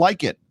narrative, and I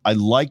like it. I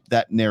like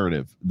that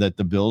narrative that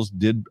the Bills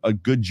did a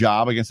good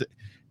job against it.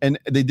 And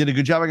they did a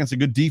good job against a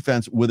good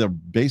defense with a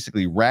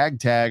basically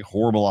ragtag,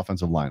 horrible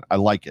offensive line. I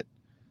like it.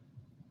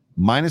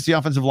 Minus the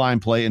offensive line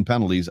play and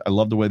penalties, I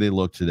love the way they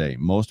look today.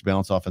 Most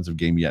balanced offensive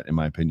game yet, in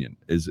my opinion.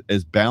 Is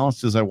as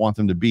balanced as I want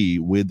them to be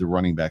with the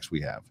running backs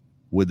we have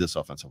with this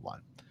offensive line.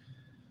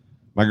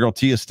 My girl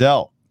T.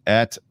 Estelle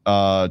at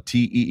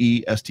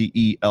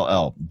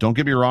TEESTELL. Don't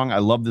get me wrong, I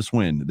love this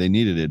win. They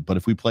needed it, but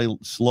if we play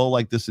slow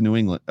like this in New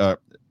England,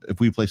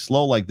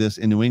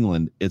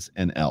 it's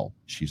an L.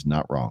 She's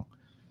not wrong.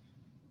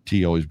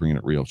 T always bringing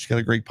it real. She's got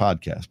a great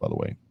podcast, by the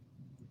way.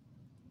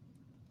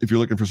 If you're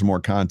looking for some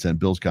more content,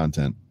 Bills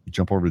content,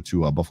 jump over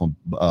to Buffalo,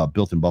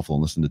 Built in Buffalo,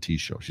 and listen to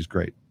T's show. She's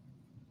great.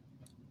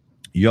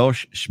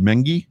 Yosh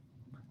Shmengi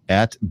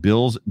at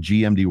Bills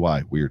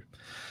GMDY. Weird.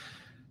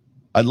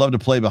 I'd love to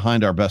play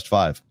behind our best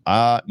 5.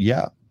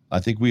 Yeah, I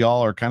think we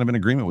all are kind of in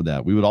agreement with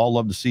that. We would all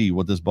love to see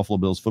what this Buffalo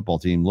Bills football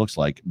team looks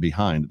like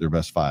behind their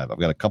best 5. I've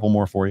got a couple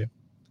more for you.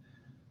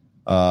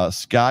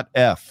 Scott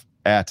F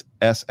at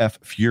SF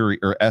Fury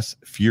or S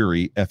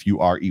Fury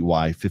FUREY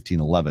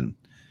 1511.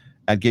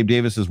 At Gabe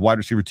Davis is wide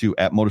receiver 2.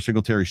 At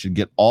Motorcycle Terry should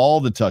get all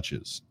the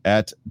touches.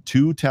 At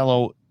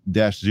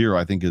 2Tello-0,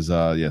 I think is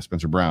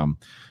Spencer Brown,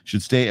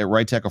 should stay at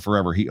right tackle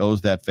forever. He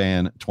owes that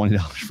fan $20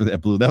 for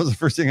that blue. That was the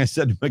first thing I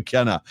said to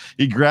McKenna.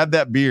 He grabbed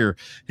that beer.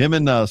 Him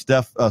and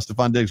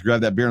Stephon Diggs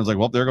grabbed that beer and was like,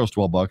 well, there goes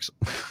 $12.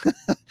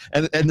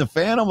 and the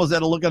fan almost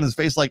had a look on his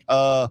face like,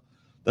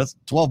 that's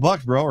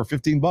 $12, bro, or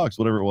 $15,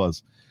 whatever it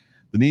was.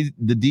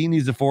 The D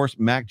needs to force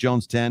Mac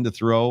Jones 10 to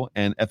throw,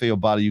 and FAO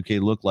Body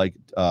UK look like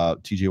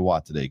TJ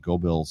Watt today. Go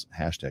Bills.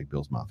 #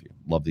 Bills Mafia.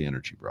 Love the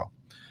energy, bro.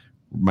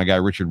 My guy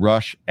Richard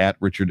Rush at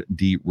Richard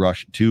D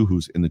Rush 2,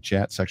 who's in the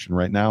chat section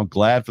right now.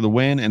 Glad for the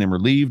win and am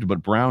relieved,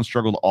 but Brown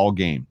struggled all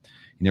game.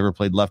 He never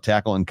played left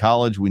tackle in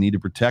college. We need to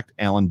protect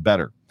Allen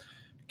better.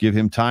 Give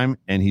him time,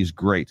 and he's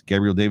great.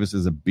 Gabriel Davis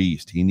is a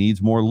beast. He needs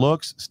more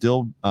looks.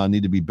 Still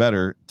need to be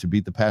better to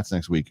beat the Pats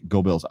next week.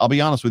 Go Bills. I'll be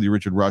honest with you,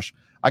 Richard Rush.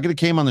 I could have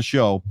came on the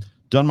show,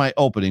 done my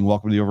opening,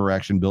 welcome to the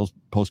Overreaction Bills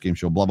postgame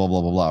show, blah, blah,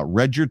 blah, blah, blah,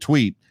 read your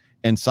tweet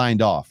and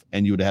signed off,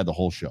 and you would have had the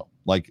whole show.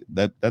 Like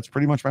that's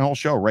pretty much my whole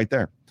show right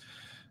there.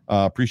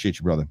 Appreciate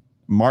you, brother.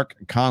 Mark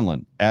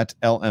Conlon at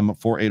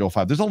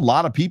LM4805. There's a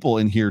lot of people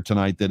in here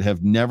tonight that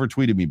have never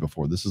tweeted me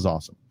before. This is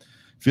awesome.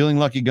 Feeling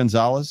lucky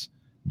Gonzalez,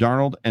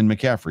 Darnold, and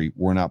McCaffrey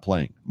were not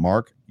playing.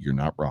 Mark, you're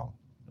not wrong.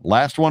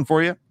 Last one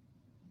for you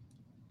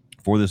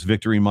for this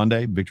Victory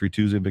Monday, Victory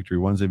Tuesday, Victory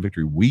Wednesday,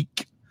 Victory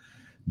Week.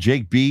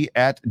 Jake B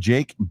at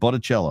Jake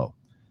Botticello.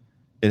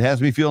 It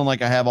has me feeling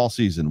like I have all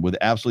season with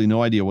absolutely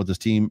no idea what this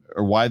team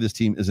or why this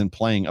team isn't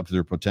playing up to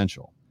their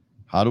potential.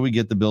 How do we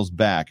get the Bills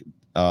back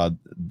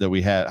that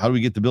we had? How do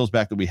we get the Bills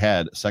back that we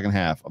had second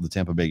half of the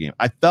Tampa Bay game?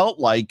 I felt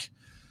like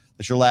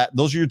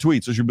those are your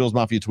tweets. Those are your Bills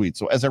Mafia tweets.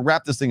 So as I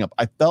wrap this thing up,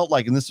 I felt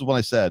like, and this is what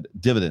I said,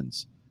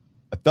 dividends.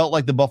 I felt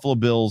like the Buffalo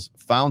Bills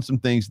found some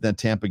things in that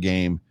Tampa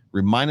game,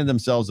 reminded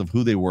themselves of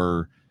who they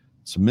were,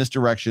 some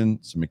misdirection,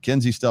 some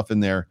McKenzie stuff in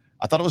there.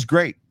 I thought it was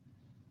great.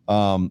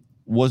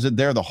 Was it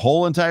there the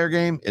whole entire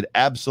game? It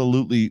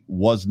absolutely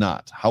was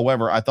not.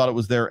 However, I thought it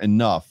was there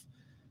enough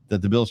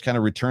that the Bills kind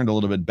of returned a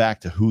little bit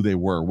back to who they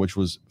were, which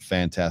was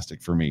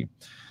fantastic for me.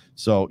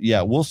 So,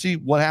 yeah, we'll see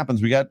what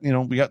happens. We got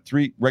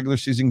 3 regular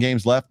season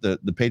games left.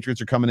 The Patriots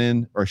are coming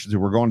in, or I should say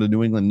we're going to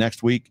New England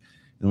next week.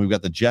 And we've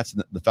got the Jets,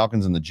 the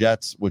Falcons and the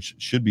Jets, which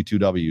should be 2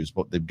 W's,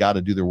 but they've got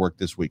to do their work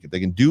this week.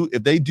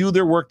 If they do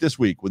their work this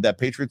week with that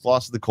Patriots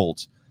loss to the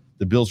Colts,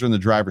 the Bills are in the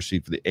driver's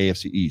seat for the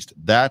AFC East.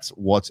 That's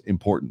what's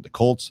important. The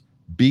Colts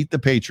beat the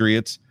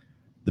Patriots.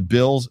 The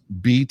Bills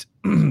beat,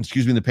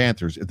 the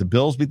Panthers. If the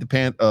Bills beat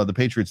the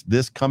Patriots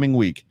this coming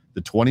week,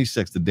 the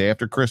 26th, the day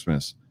after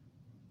Christmas,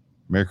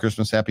 Merry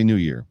Christmas, Happy New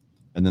Year.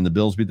 And then the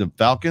Bills beat the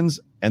Falcons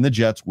and the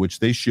Jets, which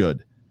they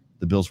should.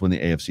 The Bills win the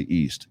AFC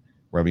East.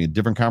 We're having a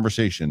different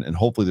conversation, and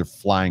hopefully they're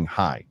flying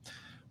high.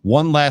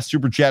 One last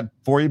super chat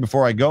for you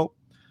before I go.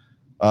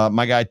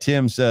 My guy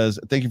Tim says,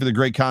 thank you for the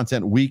great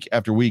content week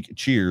after week.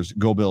 Cheers.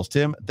 Go Bills.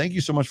 Tim, thank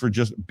you so much for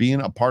just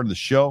being a part of the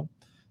show.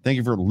 Thank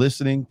you for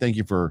listening. Thank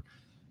you for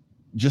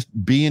just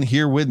being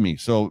here with me.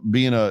 So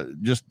being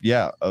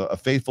a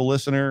faithful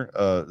listener,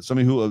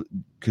 somebody who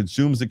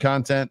consumes the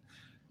content.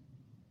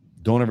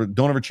 Don't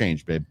ever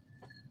change, babe.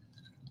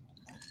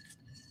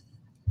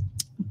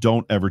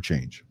 Don't ever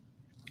change.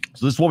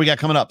 So this is what we got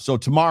coming up. So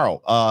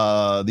tomorrow,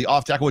 the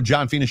Off Tackle with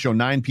John Fina show,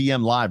 9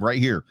 p.m. live right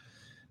here.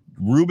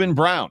 Ruben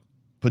Brown,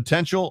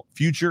 potential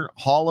future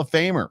Hall of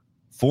Famer,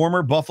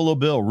 former Buffalo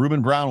Bill.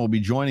 Ruben Brown will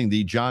be joining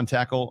the the Off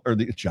Tackle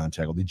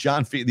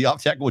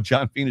with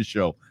John Fina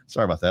show.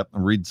 Sorry about that.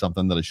 I'm reading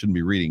something that I shouldn't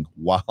be reading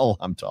while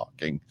I'm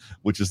talking,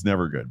 which is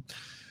never good.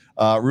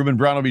 Ruben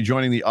Brown will be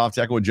joining the Off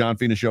Tackle with John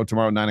Fina show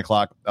tomorrow at 9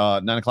 o'clock.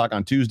 9 o'clock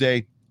on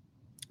Tuesday.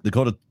 the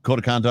code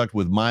of conduct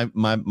with my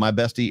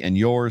bestie and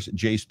yours,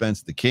 Jay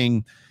Spence the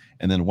King.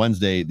 And then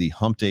Wednesday, the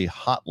Hump Day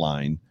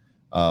Hotline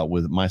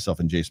with myself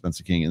and Jay Spence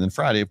the King. And then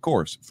Friday, of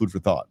course, Food for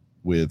Thought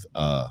with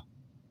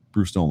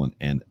Bruce Nolan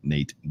and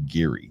Nate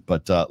Geary.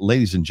 But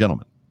ladies and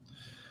gentlemen,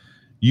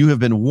 you have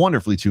been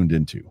wonderfully tuned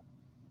into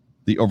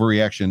the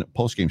Overreaction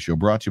postgame show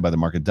brought to you by the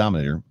Market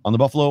Dominator on the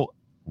Buffalo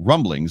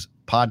Rumblings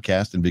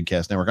podcast and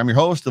Bigcast Network. I'm your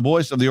host, the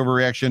voice of the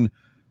Overreaction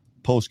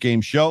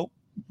postgame show.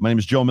 My name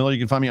is Joe Miller. You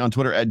can find me on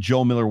Twitter at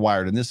Joe Miller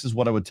Wired. And this is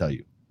what I would tell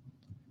you.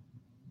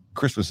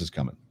 Christmas is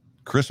coming.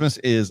 Christmas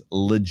is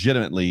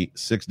legitimately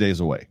 6 days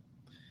away.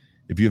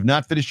 If you have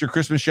not finished your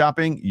Christmas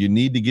shopping, you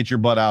need to get your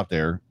butt out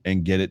there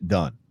and get it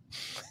done.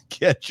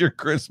 Get your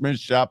Christmas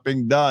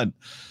shopping done.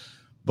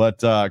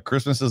 But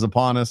Christmas is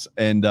upon us.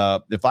 And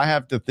if I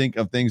have to think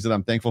of things that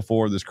I'm thankful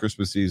for this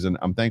Christmas season,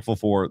 I'm thankful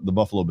for the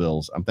Buffalo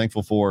Bills. I'm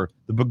thankful for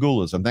the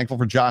Bagulas. I'm thankful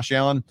for Josh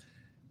Allen.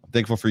 I'm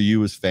thankful for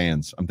you as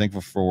fans. I'm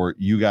thankful for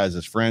you guys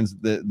as friends.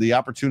 The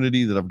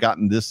opportunity that I've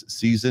gotten this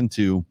season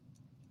to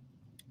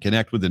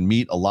connect with and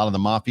meet a lot of the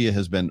Mafia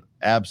has been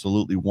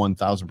absolutely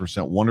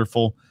 1,000%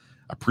 wonderful.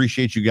 I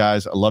appreciate you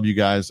guys. I love you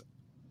guys.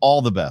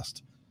 All the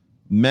best.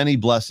 Many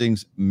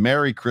blessings.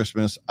 Merry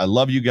Christmas. I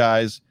love you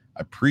guys.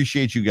 I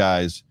appreciate you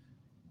guys.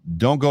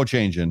 Don't go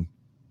changing.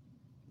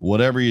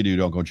 Whatever you do,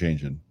 don't go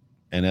changing.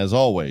 And as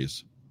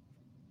always,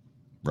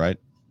 right?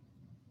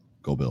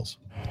 Go Bills.